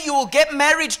one day you will get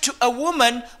married to a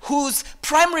woman whose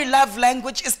primary love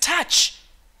language is touch.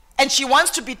 And she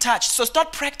wants to be touched. So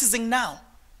start practicing now.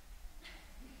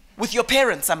 With your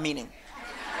parents, I'm meaning.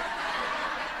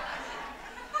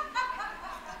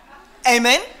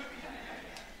 Amen?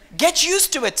 Get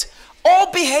used to it.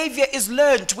 All behavior is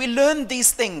learned. We learn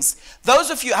these things. Those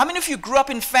of you, how many of you grew up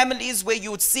in families where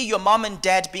you would see your mom and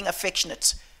dad being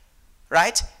affectionate?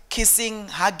 Right? Kissing,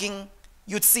 hugging.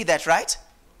 You'd see that, right?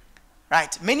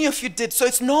 Right. Many of you did. So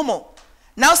it's normal.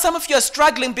 Now some of you are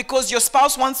struggling because your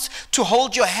spouse wants to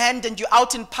hold your hand and you're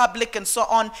out in public and so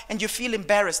on and you feel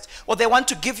embarrassed. Or they want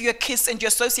to give you a kiss and you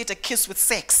associate a kiss with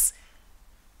sex.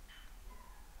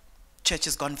 Church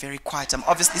has gone very quiet. I'm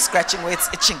obviously scratching where it's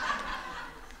itching.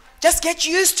 Just get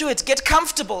used to it. Get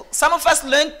comfortable. Some of us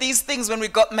learned these things when we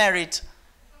got married.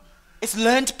 It's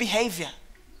learned behavior.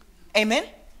 Amen?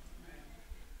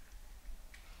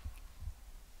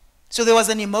 So there was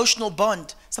an emotional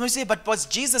bond. Somebody say, but was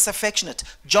Jesus affectionate?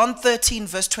 John 13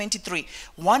 verse 23.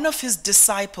 One of his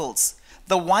disciples,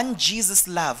 the one Jesus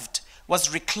loved,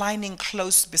 was reclining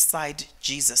close beside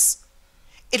Jesus.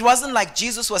 It wasn't like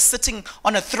Jesus was sitting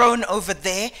on a throne over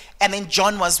there and then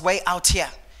John was way out here.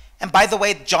 And by the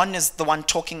way, John is the one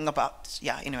talking about,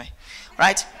 anyway,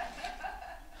 right?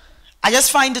 I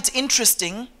just find it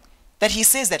interesting that he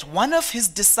says that one of his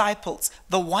disciples,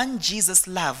 the one Jesus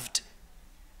loved,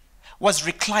 was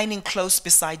reclining close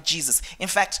beside Jesus. In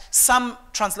fact, some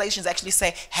translations actually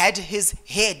say had his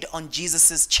head on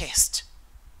Jesus's chest.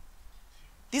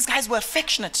 These guys were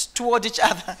affectionate toward each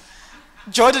other.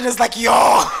 Jordan is like, yo,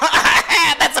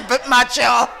 that's a bit much,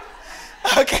 yo.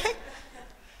 Okay?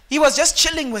 He was just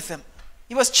chilling with him.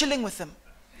 He was chilling with him.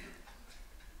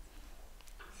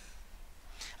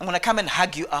 I'm going to come and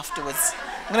hug you afterwards.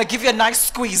 I'm going to give you a nice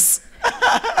squeeze.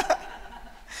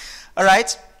 All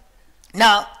right?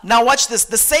 Now watch this.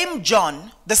 The same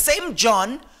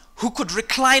John who could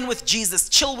recline with Jesus,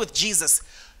 chill with Jesus,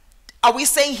 are we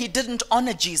saying he didn't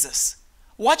honor Jesus?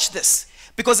 Watch this.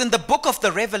 Because in the book of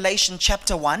the Revelation,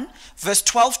 chapter 1, verse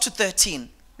 12 to 13,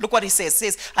 look what he says. It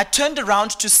says, I turned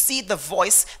around to see the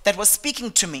voice that was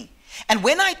speaking to me. And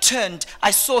when I turned,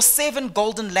 I saw 7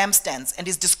 golden lampstands. And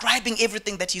he's describing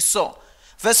everything that he saw.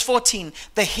 Verse 14,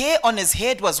 the hair on his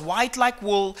head was white like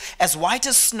wool, as white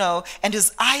as snow, and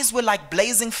his eyes were like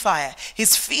blazing fire.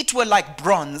 His feet were like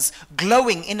bronze,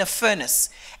 glowing in a furnace,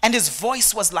 and his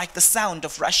voice was like the sound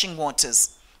of rushing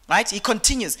waters. Right? He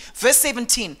continues. Verse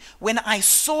 17, when I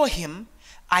saw him,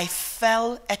 I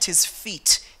fell at his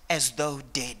feet as though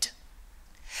dead.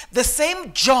 The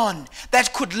same John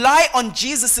that could lie on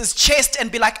Jesus's chest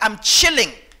and be like, I'm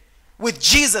chilling with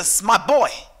Jesus, my boy.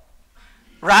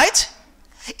 Right?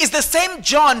 Is the same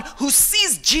John who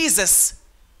sees Jesus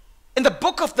in the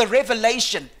book of the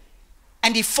Revelation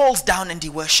and he falls down and he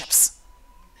worships.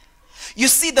 You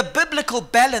see, the biblical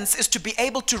balance is to be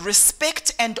able to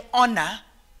respect and honor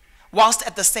whilst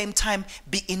at the same time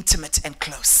be intimate and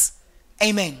close.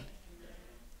 Amen.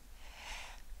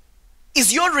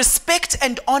 Is your respect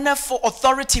and honor for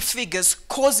authority figures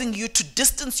causing you to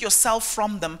distance yourself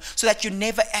from them so that you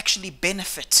never actually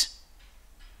benefit?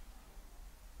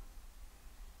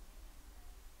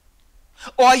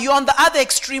 Or are you on the other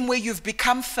extreme where you've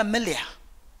become familiar?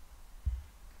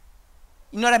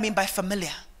 You know what I mean by familiar?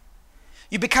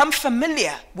 You become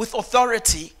familiar with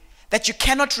authority that you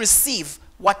cannot receive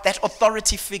what that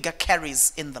authority figure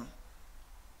carries in them.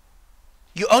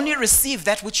 You only receive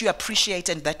that which you appreciate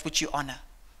and that which you honor.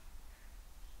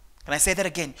 Can I say that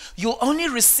again? You'll only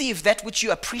receive that which you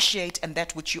appreciate and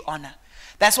that which you honor.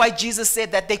 That's why Jesus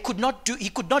said that he could not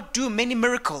do many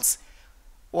miracles.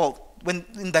 Well, when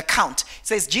in the account, it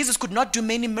says Jesus could not do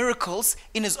many miracles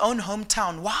in his own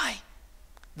hometown. Why?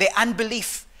 Their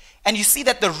unbelief. And you see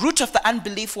that the root of the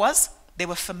unbelief was they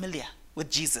were familiar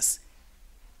with Jesus.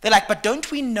 They're like, but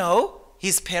don't we know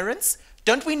his parents?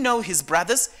 Don't we know his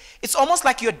brothers? It's almost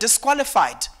like you're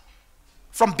disqualified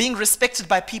from being respected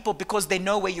by people because they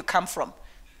know where you come from.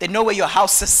 They know where your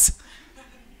house is.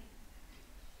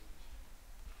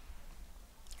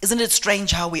 Isn't it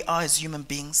strange how we are as human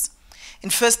beings? In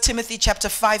 1 Timothy chapter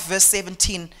 5 verse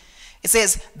 17, it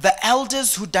says, the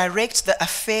elders who direct the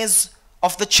affairs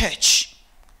of the church.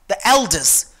 The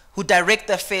elders who direct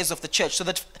the affairs of the church. So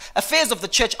that affairs of the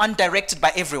church aren't directed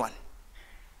by everyone.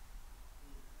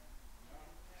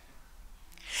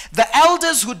 The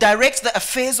elders who direct the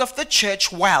affairs of the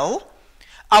church well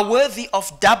are worthy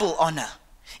of double honor,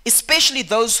 especially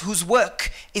those whose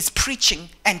work is preaching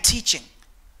and teaching.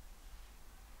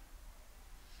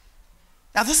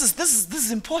 Now this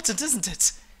is important, isn't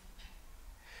it?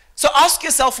 So ask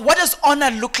yourself, what does honor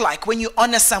look like when you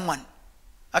honor someone?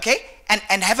 Okay?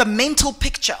 And have a mental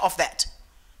picture of that.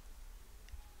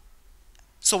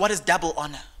 So what is double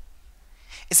honor?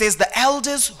 It says, the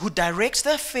elders who direct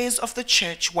the affairs of the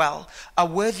church well are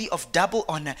worthy of double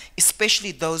honor,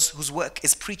 especially those whose work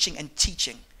is preaching and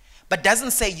teaching. But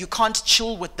doesn't say you can't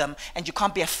chill with them and you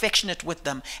can't be affectionate with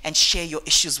them and share your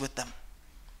issues with them.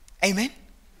 Amen?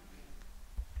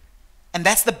 And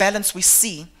that's the balance we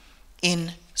see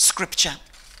in Scripture.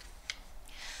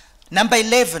 Number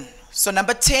 11. So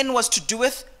number 10 was to do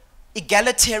with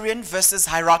egalitarian versus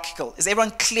hierarchical. Is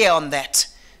everyone clear on that?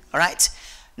 All right?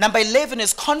 Number 11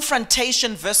 is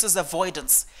confrontation versus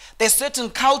avoidance. There's certain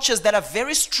cultures that are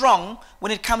very strong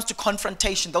when it comes to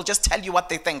confrontation. They'll just tell you what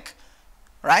they think.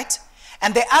 Right?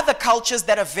 And there are other cultures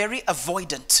that are very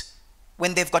avoidant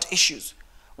when they've got issues.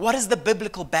 What is the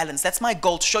biblical balance? That's my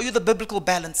goal, to show you the biblical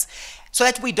balance, so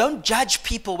that we don't judge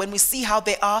people when we see how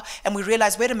they are and we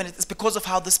realize, wait a minute, it's because of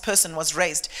how this person was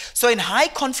raised. So in high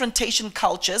confrontation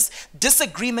cultures,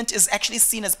 disagreement is actually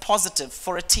seen as positive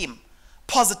for a team,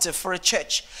 positive for a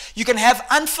church. You can have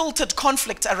unfiltered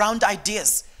conflict around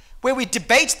ideas, where we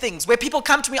debate things, where people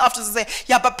come to me after and say,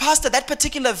 yeah, but pastor, that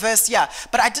particular verse, yeah,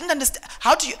 but I didn't understand.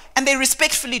 How do you? And they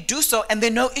respectfully do so, and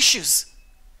there are no issues.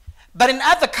 But in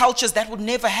other cultures, that would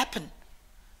never happen.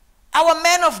 Our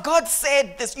man of God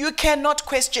said this. You cannot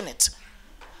question it.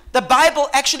 The Bible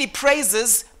actually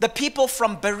praises the people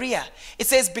from Berea. It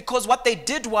says because what they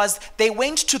did was they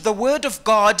went to the Word of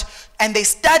God and they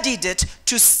studied it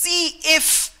to see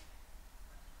if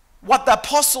what the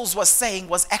apostles were saying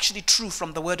was actually true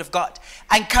from the Word of God.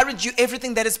 I encourage you,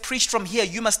 everything that is preached from here,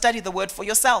 you must study the Word for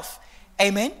yourself.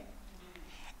 Amen?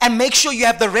 And make sure you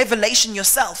have the revelation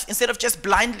yourself, instead of just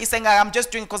blindly saying, I'm just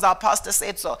doing it because our pastor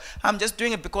said so. I'm just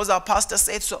doing it because our pastor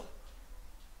said so.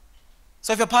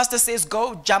 So if your pastor says,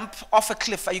 go jump off a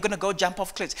cliff, are you going to go jump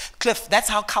off cliff? That's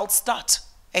how cults start.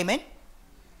 Amen?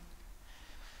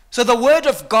 So the Word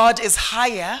of God is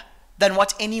higher than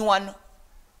what anyone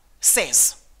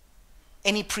says,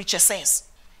 any preacher says.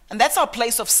 And that's our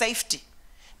place of safety.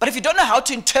 But if you don't know how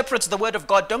to interpret the Word of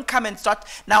God, don't come and start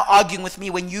now arguing with me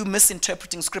when you're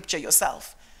misinterpreting Scripture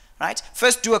yourself, right?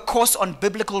 First, do a course on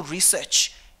biblical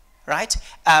research, right?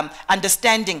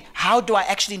 Understanding how do I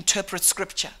actually interpret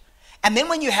Scripture. And then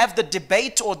when you have the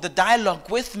debate or the dialogue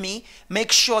with me,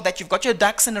 make sure that you've got your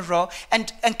ducks in a row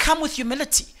and come with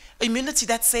humility. Humility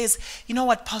that says, you know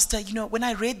what, pastor, when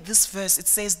I read this verse, it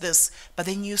says this, but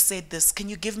then you said this. Can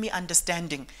you give me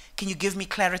understanding? Can you give me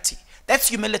clarity? That's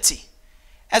humility.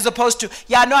 As opposed to,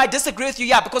 yeah, no, I disagree with you,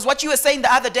 yeah, because what you were saying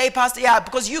the other day, pastor, yeah,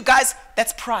 because you guys,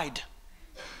 that's pride.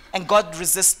 And God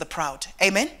resists the proud.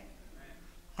 Amen?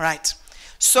 Right.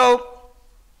 So,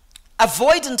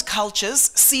 avoidant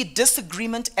cultures see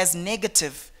disagreement as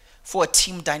negative for a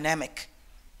team dynamic.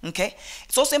 Okay?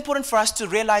 It's also important for us to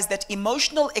realize that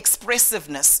emotional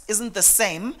expressiveness isn't the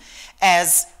same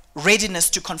as readiness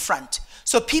to confront.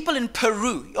 So people in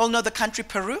Peru, you all know the country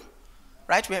Peru?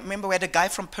 Right? Remember we had a guy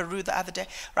from Peru the other day,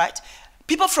 right?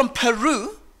 People from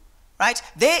Peru, right?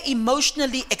 They're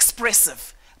emotionally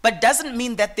expressive, but doesn't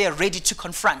mean that they're ready to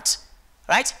confront,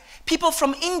 right? People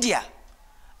from India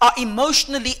are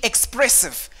emotionally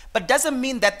expressive, but doesn't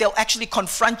mean that they'll actually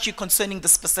confront you concerning the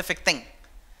specific thing.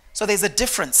 So there's a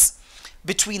difference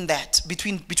between that,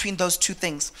 between those two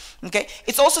things, okay?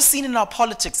 It's also seen in our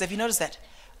politics. Have you noticed that?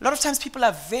 A lot of times people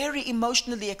are very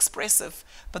emotionally expressive,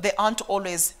 but they aren't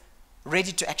always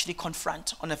ready to actually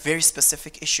confront on a very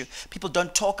specific issue. People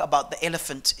don't talk about the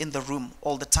elephant in the room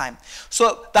all the time.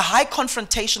 So the high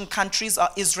confrontation countries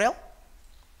are Israel,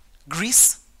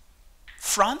 Greece,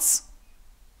 France.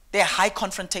 They're high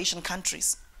confrontation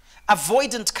countries.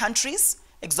 Avoidant countries,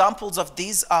 examples of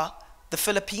these are the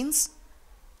Philippines,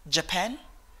 Japan,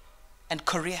 and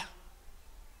Korea.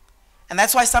 And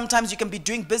that's why sometimes you can be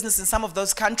doing business in some of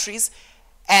those countries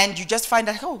and you just find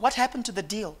out, oh, what happened to the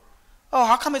deal? Oh,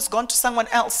 how come it's gone to someone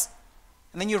else?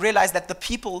 And then you realize that the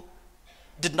people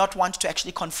did not want to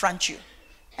actually confront you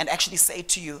and actually say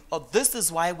to you, oh, this is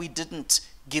why we didn't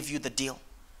give you the deal.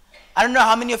 I don't know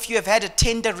how many of you have had a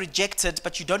tender rejected,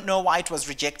 but you don't know why it was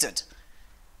rejected.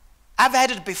 I've had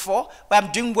it before where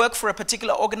I'm doing work for a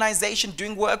particular organization,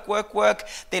 doing work.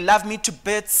 They love me to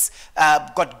bits,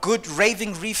 got good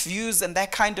raving reviews and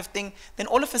that kind of thing. Then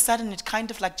all of a sudden it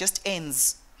kind of like just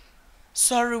ends.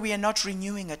 Sorry, we are not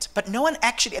renewing it. But no one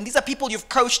actually, and these are people you've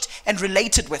coached and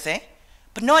related with,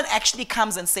 but no one actually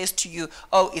comes and says to you,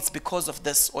 oh, it's because of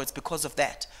this or it's because of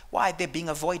that. Why? They're being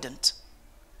avoidant.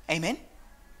 Amen?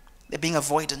 They're being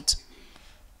avoidant.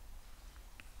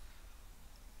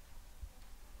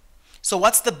 So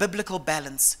what's the biblical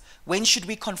balance? When should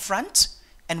we confront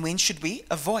and when should we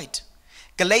avoid?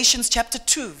 Galatians chapter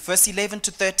 2, verse 11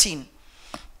 to 13.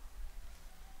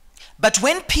 But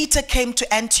when Peter came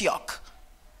to Antioch,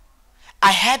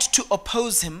 I had to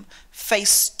oppose him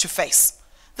face to face.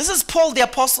 This is Paul the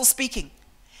apostle speaking.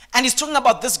 And he's talking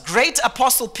about this great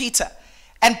apostle Peter.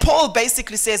 And Paul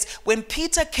basically says, when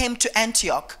Peter came to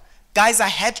Antioch, guys, I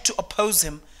had to oppose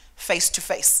him face to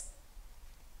face.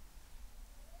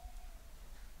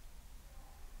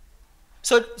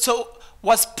 So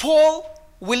was Paul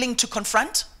willing to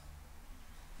confront?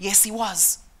 Yes, he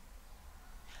was.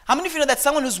 How many of you know that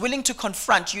someone who's willing to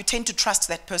confront, you tend to trust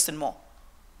that person more?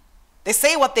 They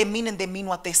say what they mean and they mean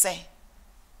what they say.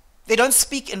 They don't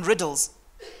speak in riddles.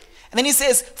 And then he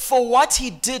says, for what he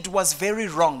did was very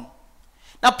wrong.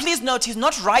 Now please note, he's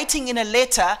not writing in a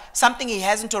letter something he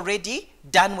hasn't already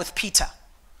done with Peter.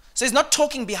 So he's not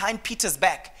talking behind Peter's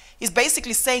back. He's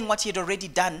basically saying what he had already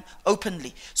done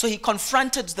openly. So he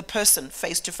confronted the person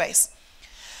face to face.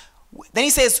 Then he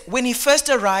says, when he first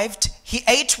arrived, he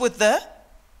ate with the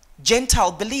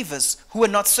Gentile believers who were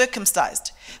not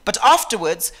circumcised. But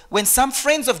afterwards, when some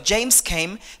friends of James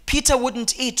came, Peter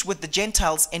wouldn't eat with the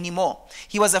Gentiles anymore.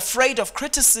 He was afraid of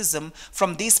criticism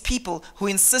from these people who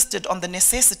insisted on the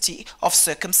necessity of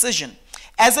circumcision.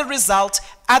 As a result,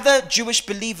 other Jewish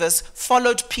believers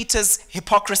followed Peter's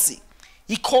hypocrisy.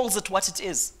 He calls it what it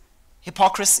is,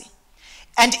 hypocrisy.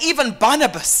 And even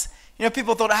Barnabas, you know,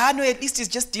 people thought, no, at least he's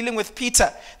just dealing with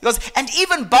Peter. He goes, and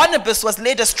even Barnabas was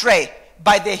led astray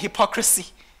by their hypocrisy.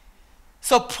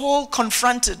 So Paul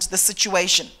confronted the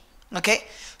situation. Okay?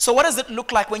 So what does it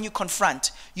look like when you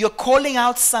confront? You're calling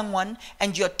out someone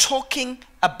and you're talking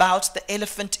about the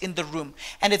elephant in the room.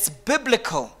 And it's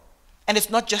biblical. And it's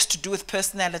not just to do with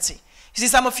personality. You see,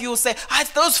 some of you will say,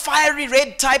 it's those fiery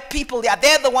red type people. Yeah,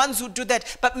 they're the ones who do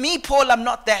that. But me, Paul, I'm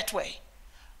not that way.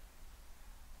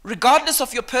 Regardless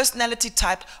of your personality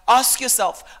type, ask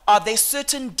yourself, are there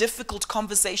certain difficult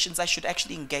conversations I should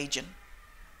actually engage in?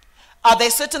 Are there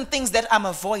certain things that I'm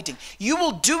avoiding? You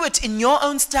will do it in your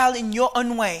own style, in your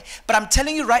own way. But I'm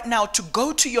telling you right now, to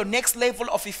go to your next level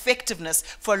of effectiveness,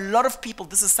 for a lot of people,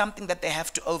 this is something that they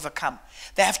have to overcome.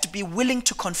 They have to be willing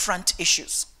to confront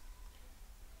issues.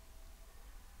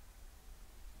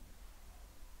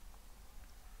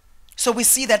 So we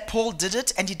see that Paul did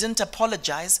it and he didn't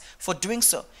apologize for doing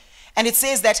so. And it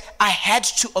says that I had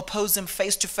to oppose him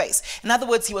face to face. In other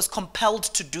words, he was compelled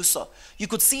to do so. You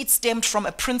could see it stemmed from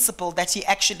a principle that he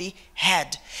actually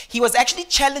had. He was actually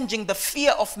challenging the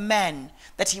fear of man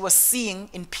that he was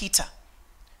seeing in Peter.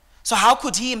 So how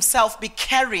could he himself be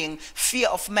carrying fear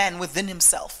of man within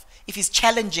himself if he's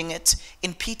challenging it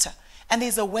in Peter? And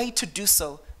there's a way to do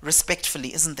so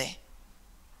respectfully, isn't there?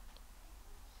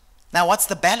 Now, what's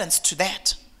the balance to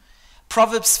that?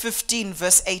 Proverbs 15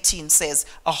 verse 18 says,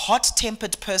 a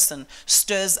hot-tempered person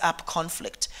stirs up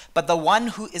conflict, but the one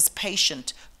who is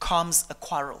patient calms a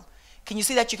quarrel. Can you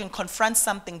see that you can confront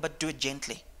something but do it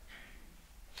gently?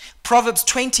 Proverbs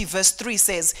 20 verse 3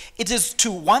 says, it is to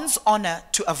one's honor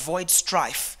to avoid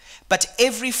strife, but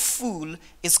every fool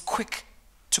is quick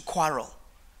to quarrel.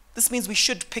 This means we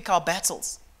should pick our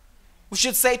battles. We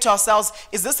should say to ourselves,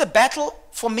 is this a battle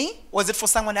for me or is it for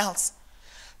someone else?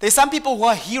 There's some people who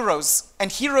are heroes,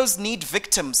 and heroes need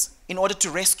victims in order to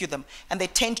rescue them, and they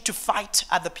tend to fight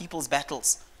other people's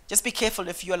battles. Just be careful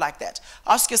if you're like that.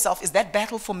 Ask yourself, is that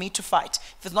battle for me to fight?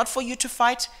 If it's not for you to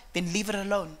fight, then leave it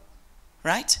alone.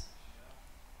 Right?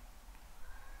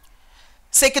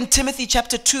 2 Timothy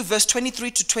chapter 2 verse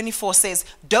 23 to 24 says,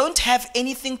 don't have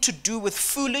anything to do with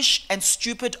foolish and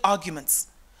stupid arguments.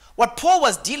 What Paul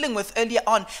was dealing with earlier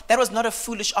on, that was not a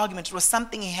foolish argument. It was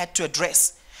something he had to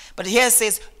address. But here it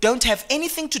says, don't have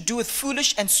anything to do with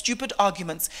foolish and stupid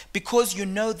arguments, because you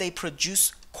know they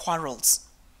produce quarrels.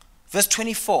 Verse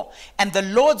 24, and the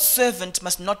Lord's servant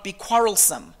must not be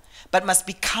quarrelsome, but must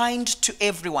be kind to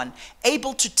everyone,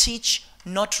 able to teach,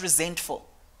 not resentful.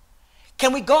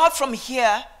 Can we go out from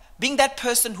here being that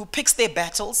person who picks their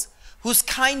battles, who's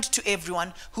kind to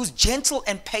everyone, who's gentle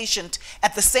and patient,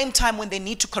 at the same time when they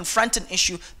need to confront an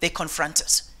issue, they confront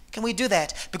it? Can we do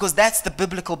that? Because that's the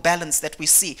biblical balance that we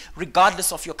see,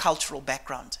 regardless of your cultural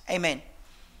background. Amen.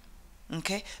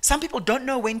 Okay? Some people don't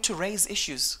know when to raise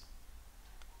issues.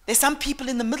 There's some people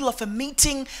in the middle of a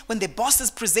meeting when their boss is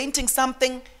presenting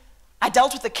something. I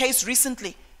dealt with a case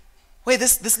recently where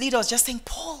this leader was just saying,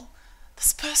 Paul,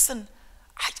 this person,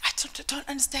 I don't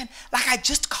understand. Like, I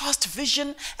just cast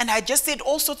vision and I just said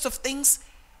all sorts of things.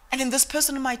 And then this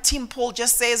person in my team, Paul,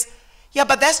 just says, yeah,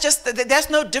 but that's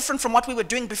no different from what we were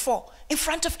doing before, in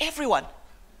front of everyone.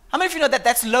 How many of you know that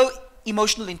that's low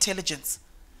emotional intelligence?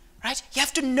 Right? You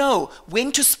have to know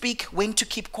when to speak, when to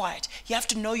keep quiet. You have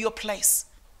to know your place.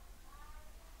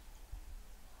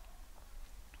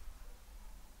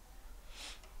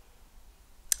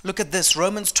 Look at this,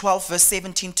 Romans 12, verse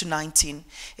 17 to 19.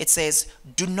 It says,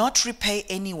 do not repay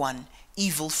anyone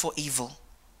evil for evil.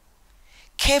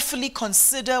 Carefully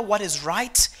consider what is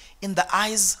right in the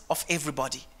eyes of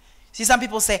everybody. See, some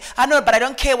people say, I know, but I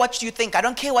don't care what you think. I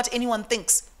don't care what anyone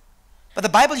thinks. But the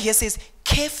Bible here says,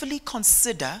 carefully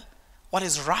consider what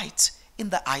is right in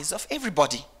the eyes of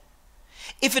everybody.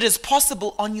 If it is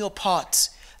possible on your part,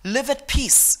 live at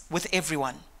peace with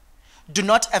everyone. Do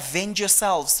not avenge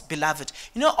yourselves, beloved.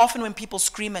 You know, often when people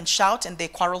scream and shout and they're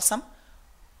quarrelsome,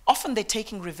 often they're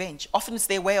taking revenge. Often it's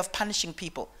their way of punishing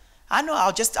people. I know,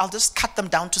 I'll just cut them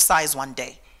down to size one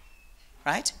day.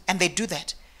 Right? And they do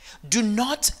that. Do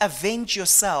not avenge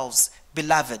yourselves,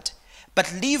 beloved,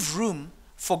 but leave room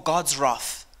for God's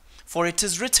wrath. For it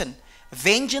is written,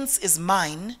 vengeance is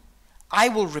mine, I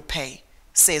will repay,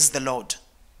 says the Lord.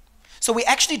 So we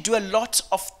actually do a lot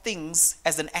of things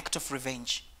as an act of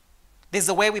revenge. There's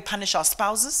a way we punish our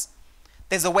spouses.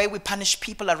 There's a way we punish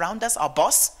people around us, our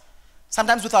boss.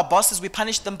 Sometimes with our bosses, we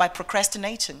punish them by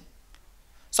procrastinating.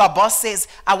 So our boss says,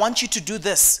 I want you to do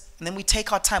this. And then we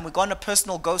take our time. We go on a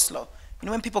personal go slow. You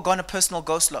know when people go on a personal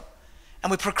go slow? And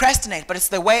we procrastinate, but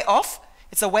it's a way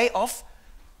of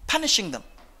punishing them.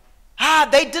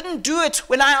 They didn't do it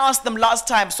when I asked them last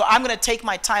time, so I'm going to take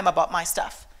my time about my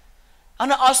stuff. I'm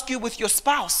going to ask you with your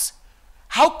spouse,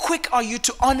 how quick are you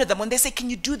to honor them when they say, can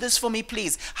you do this for me,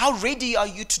 please? How ready are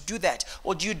you to do that?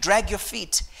 Or do you drag your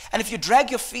feet? And if you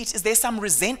drag your feet, is there some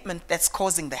resentment that's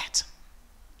causing that?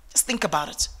 Just think about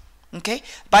it. Okay?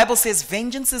 The Bible says,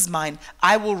 vengeance is mine,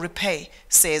 I will repay,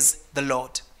 says the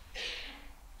Lord.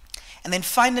 And then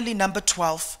finally, number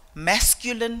 12,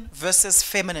 masculine versus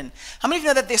feminine. How many of you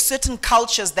know that there's certain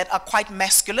cultures that are quite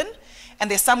masculine and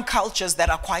there's some cultures that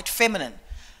are quite feminine?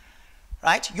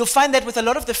 Right? You'll find that with a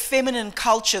lot of the feminine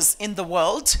cultures in the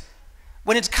world,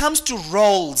 when it comes to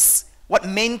roles, what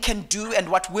men can do and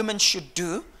what women should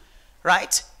do,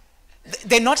 right?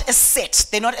 They're not as set,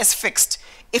 they're not as fixed.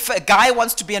 If a guy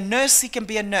wants to be a nurse, he can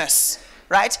be a nurse,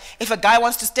 right? If a guy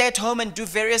wants to stay at home and do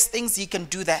various things, he can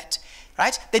do that,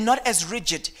 right? They're not as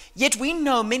rigid. Yet we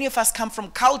know many of us come from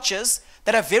cultures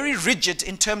that are very rigid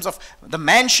in terms of the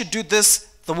man should do this,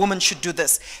 the woman should do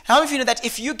this. How many of you know that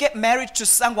if you get married to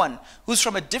someone who's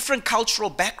from a different cultural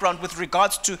background with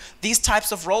regards to these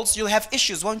types of roles, you'll have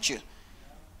issues, won't you?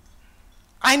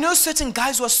 I know certain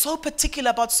guys who are so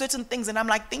particular about certain things, and I'm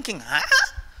like thinking, huh?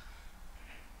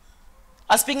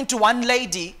 I was speaking to one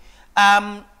lady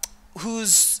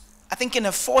who's, I think, in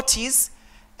her 40s,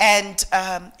 and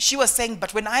she was saying,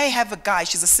 but when I have a guy,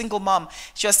 she's a single mom,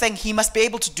 she was saying he must be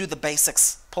able to do the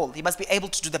basics, Paul. He must be able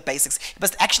to do the basics. He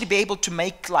must actually be able to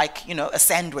make, like, you know, a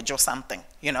sandwich or something,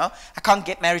 you know. I can't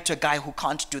get married to a guy who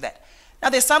can't do that. Now,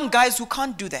 there's some guys who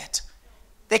can't do that.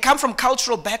 They come from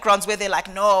cultural backgrounds where they're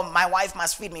like, no, my wife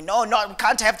must feed me. No, we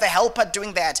can't have the helper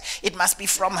doing that. It must be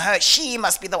from her. She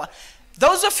must be the one.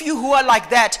 Those of you who are like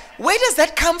that, where does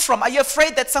that come from? Are you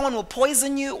afraid that someone will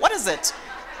poison you? What is it?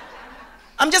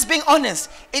 I'm just being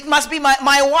honest. It must be my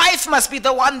wife must be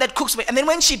the one that cooks me. And then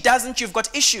when she doesn't, you've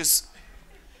got issues.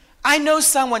 I know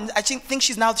someone, I think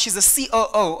she's a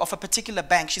COO of a particular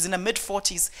bank. She's in her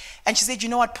mid-40s. And she said, you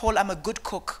know what, Paul, I'm a good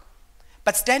cook.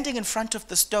 But standing in front of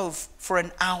the stove for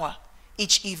an hour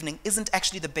each evening isn't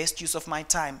actually the best use of my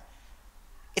time.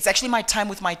 It's actually my time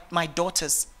with my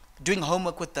daughters, doing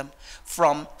homework with them.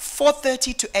 From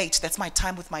 4:30 to 8, that's my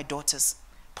time with my daughters.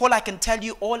 Paul, I can tell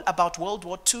you all about World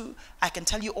War II. I can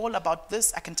tell you all about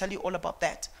this. I can tell you all about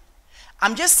that.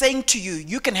 I'm just saying to you,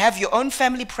 you can have your own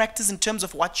family practice in terms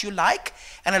of what you like.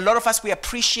 And a lot of us, we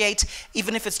appreciate,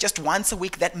 even if it's just once a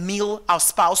week, that meal our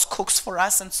spouse cooks for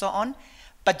us and so on.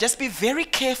 But just be very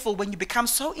careful when you become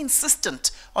so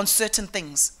insistent on certain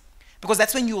things. Because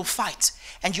that's when you will fight.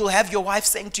 And you'll have your wife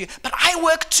saying to you, but I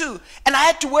work too. And I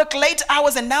had to work late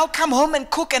hours and now come home and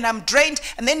cook and I'm drained.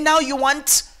 And then now you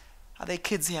want, are there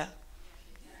kids here?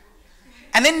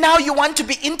 And then now you want to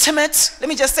be intimate. Let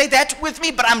me just say that with me,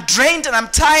 but I'm drained and I'm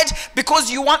tired because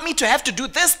you want me to have to do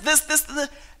this.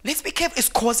 Let's be careful. It's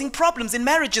causing problems in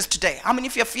marriages today. How many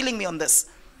of you are feeling me on this?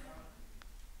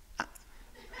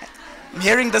 I'm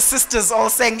hearing the sisters all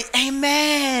saying,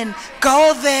 amen,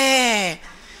 go there.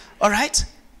 All right?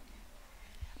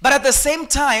 But at the same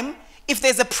time, if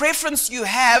there's a preference you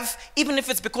have, even if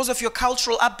it's because of your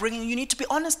cultural upbringing, you need to be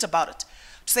honest about it.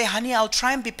 To say, honey, I'll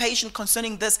try and be patient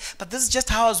concerning this, but this is just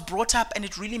how I was brought up, and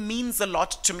it really means a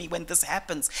lot to me when this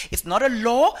happens. It's not a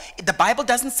law. The Bible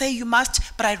doesn't say you must,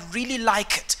 but I really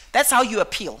like it. That's how you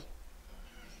appeal.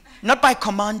 Not by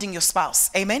commanding your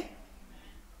spouse. Amen?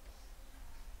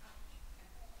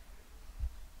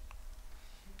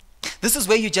 This is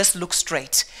where you just look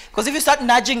straight. Because if you start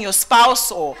nudging your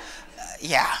spouse or,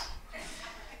 yeah.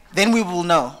 Then we will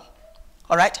know.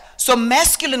 All right? So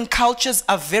masculine cultures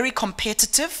are very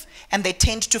competitive and they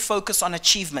tend to focus on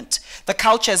achievement. The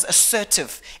culture is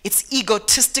assertive, it's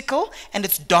egotistical, and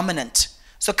it's dominant.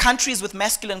 So countries with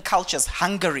masculine cultures,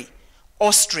 Hungary,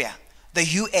 Austria, the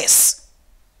US,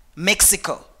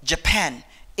 Mexico, Japan,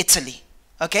 Italy,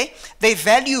 okay? They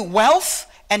value wealth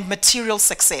and material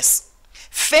success.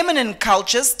 Feminine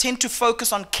cultures tend to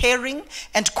focus on caring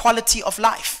and quality of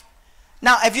life.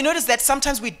 Now, have you noticed that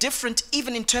sometimes we're different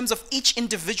even in terms of each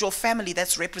individual family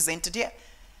that's represented here?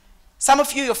 Some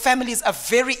of you, your families are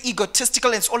very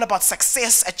egotistical and it's all about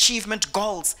success, achievement,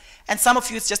 goals. And some of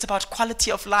you, it's just about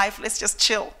quality of life. Let's just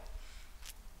chill.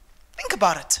 Think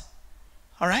about it.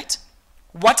 All right?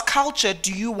 What culture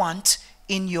do you want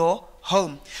in your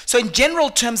home? So in general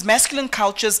terms, masculine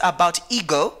cultures are about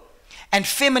ego and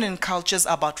feminine cultures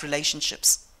are about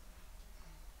relationships.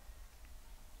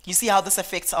 You see how this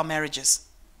affects our marriages.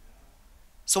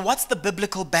 So what's the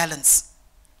biblical balance?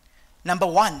 Number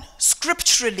one,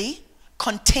 scripturally,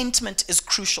 contentment is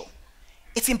crucial.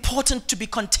 It's important to be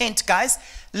content, guys.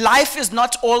 Life is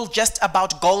not all just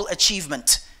about goal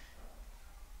achievement.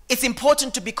 It's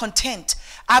important to be content.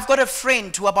 I've got a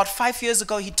friend who about 5 years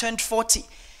ago, he turned 40.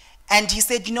 And he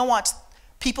said, you know what?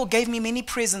 People gave me many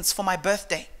presents for my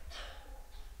birthday.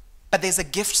 But there's a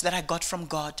gift that I got from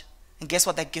God. And guess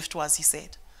what that gift was, he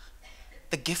said?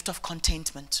 The gift of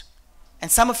contentment.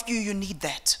 And some of you, you need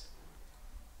that.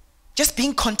 Just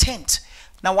being content.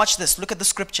 Now watch this. Look at the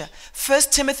scripture. 1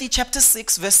 Timothy chapter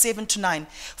 6, verse 7 to 9.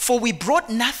 For we brought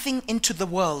nothing into the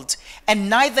world, and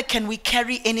neither can we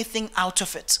carry anything out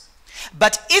of it.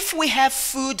 But if we have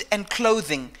food and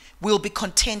clothing, we'll be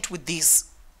content with these.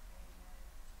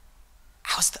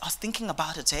 I was thinking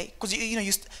about it, because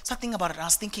you start thinking about it. I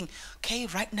was thinking, okay,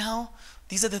 right now,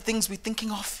 these are the things we're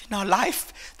thinking of in our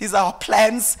life. These are our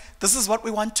plans. This is what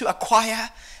we want to acquire,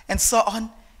 and so on.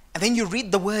 And then you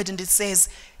read the word, and it says,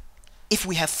 if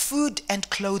we have food and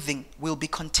clothing, we'll be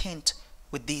content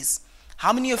with these.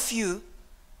 How many of you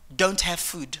don't have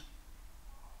food?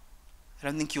 I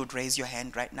don't think you would raise your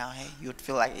hand right now. Hey, you would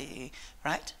feel like,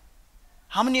 right?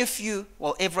 How many of you,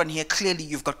 well, everyone here, clearly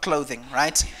you've got clothing,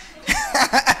 right?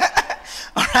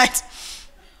 All right?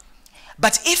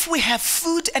 But if we have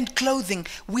food and clothing,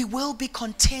 we will be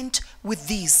content with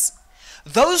these.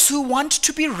 Those who want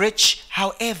to be rich,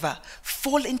 however,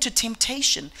 fall into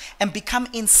temptation and become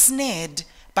ensnared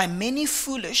by many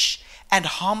foolish and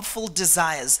harmful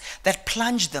desires that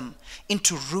plunge them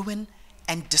into ruin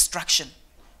and destruction.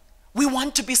 We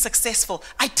want to be successful.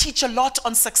 I teach a lot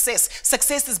on success.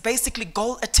 Success is basically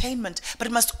goal attainment, but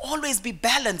it must always be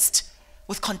balanced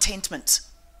with contentment.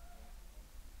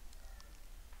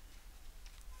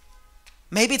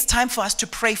 Maybe it's time for us to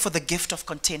pray for the gift of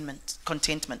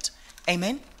contentment.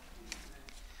 Amen?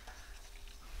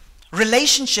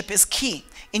 Relationship is key.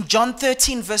 In John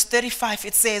 13, verse 35,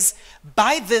 it says,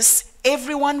 by this,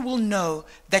 everyone will know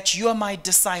that you are my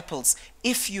disciples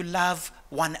if you love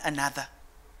one another.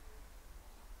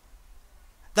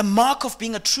 The mark of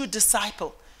being a true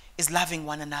disciple is loving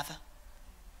one another.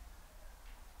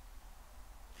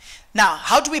 Now,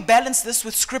 how do we balance this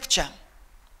with scripture?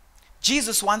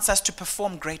 Jesus wants us to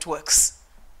perform great works.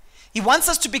 He wants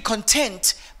us to be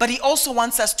content, but he also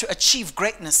wants us to achieve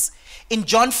greatness. In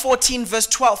John 14, verse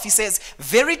 12, he says,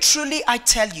 very truly I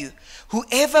tell you,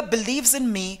 whoever believes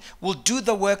in me will do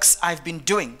the works I've been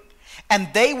doing,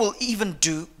 and they will even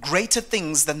do greater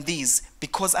things than these,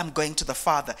 because I'm going to the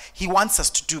Father. He wants us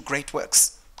to do great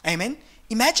works. Amen?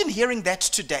 Imagine hearing that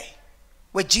today,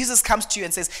 where Jesus comes to you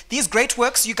and says, these great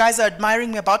works you guys are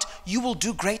admiring me about, you will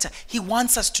do greater. He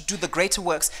wants us to do the greater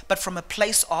works, but from a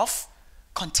place of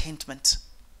contentment.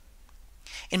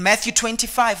 In Matthew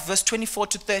 25, verse 24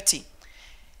 to 30,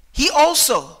 he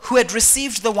also, who had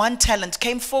received the 1 talent,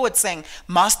 came forward saying,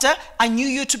 Master, I knew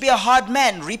you to be a hard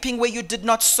man, reaping where you did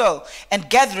not sow, and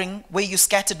gathering where you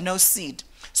scattered no seed.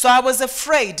 So I was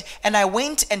afraid, and I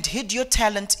went and hid your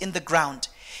talent in the ground.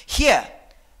 Here,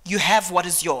 you have what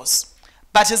is yours.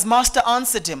 But his master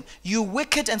answered him, you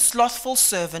wicked and slothful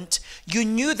servant, you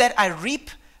knew that I reap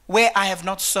where I have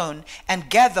not sown, and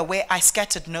gather where I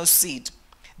scattered no seed.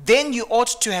 Then you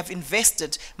ought to have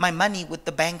invested my money with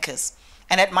the bankers,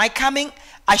 and at my coming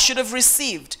I should have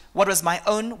received what was my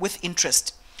own with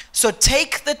interest. So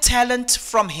take the talent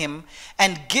from him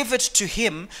and give it to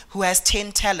him who has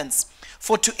 10 talents.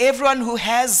 For to everyone who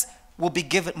has will be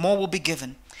given, more will be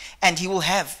given, and he will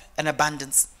have an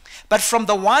abundance. But from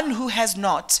the one who has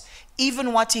not,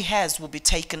 even what he has will be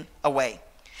taken away.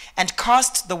 And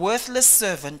cast the worthless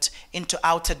servant into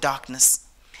outer darkness.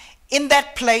 In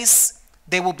that place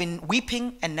there will be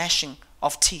weeping and gnashing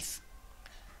of teeth.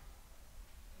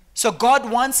 So God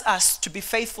wants us to be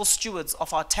faithful stewards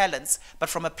of our talents, but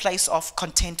from a place of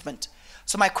contentment.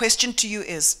 So my question to you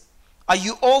is, are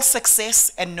you all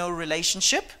success and no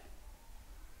relationship?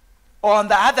 Or on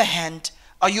the other hand,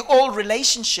 are you all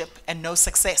relationship and no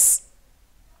success?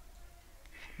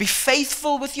 Be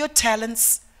faithful with your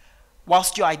talents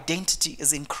whilst your identity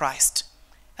is in Christ.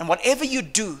 And whatever you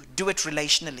do, do it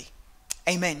relationally.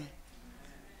 Amen.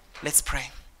 Let's pray.